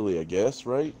it's not really a guess,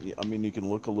 right? I mean, you can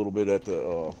look a little bit at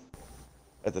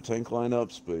the tank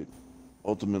lineups, but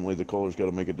ultimately the caller's got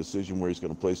to make a decision where he's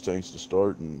going to place tanks to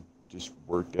start, and just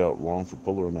worked out wrong for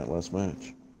Polar in that last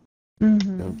match.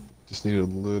 Mm-hmm. Just needed a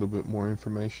little bit more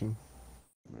information.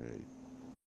 Right.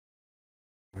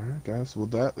 All right, guys. Well,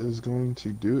 that is going to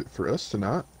do it for us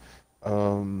tonight.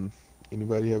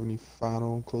 Anybody have any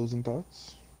final closing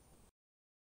thoughts?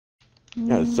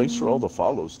 Yeah, thanks for all the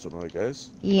follows tonight,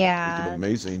 guys. Yeah. Freaking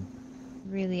amazing.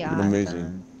 Really Freaking awesome.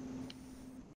 amazing.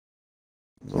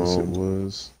 Yes, it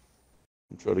was.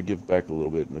 I'll try to give back a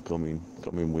little bit in the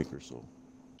coming week or so.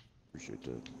 Appreciate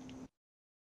that.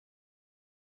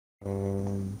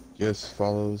 Yes,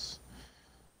 follows.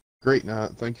 Great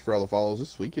night. Thank you for all the follows.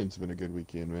 This weekend's been a good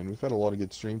weekend, man. We've had a lot of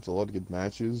good streams, a lot of good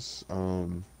matches, a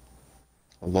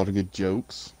lot of good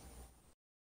jokes,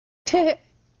 puns.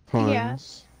 Yeah.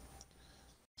 It's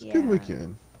a good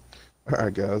weekend. All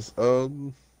right, guys.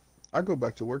 I go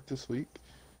back to work this week.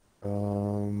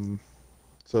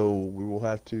 So we will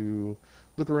have to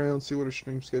look around, see what our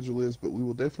stream schedule is, but we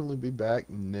will definitely be back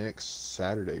next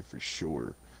Saturday for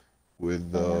sure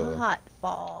with the hot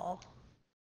fall.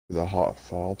 The hot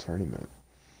fall tournament.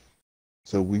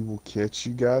 So we will catch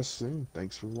you guys soon.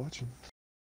 Thanks for watching.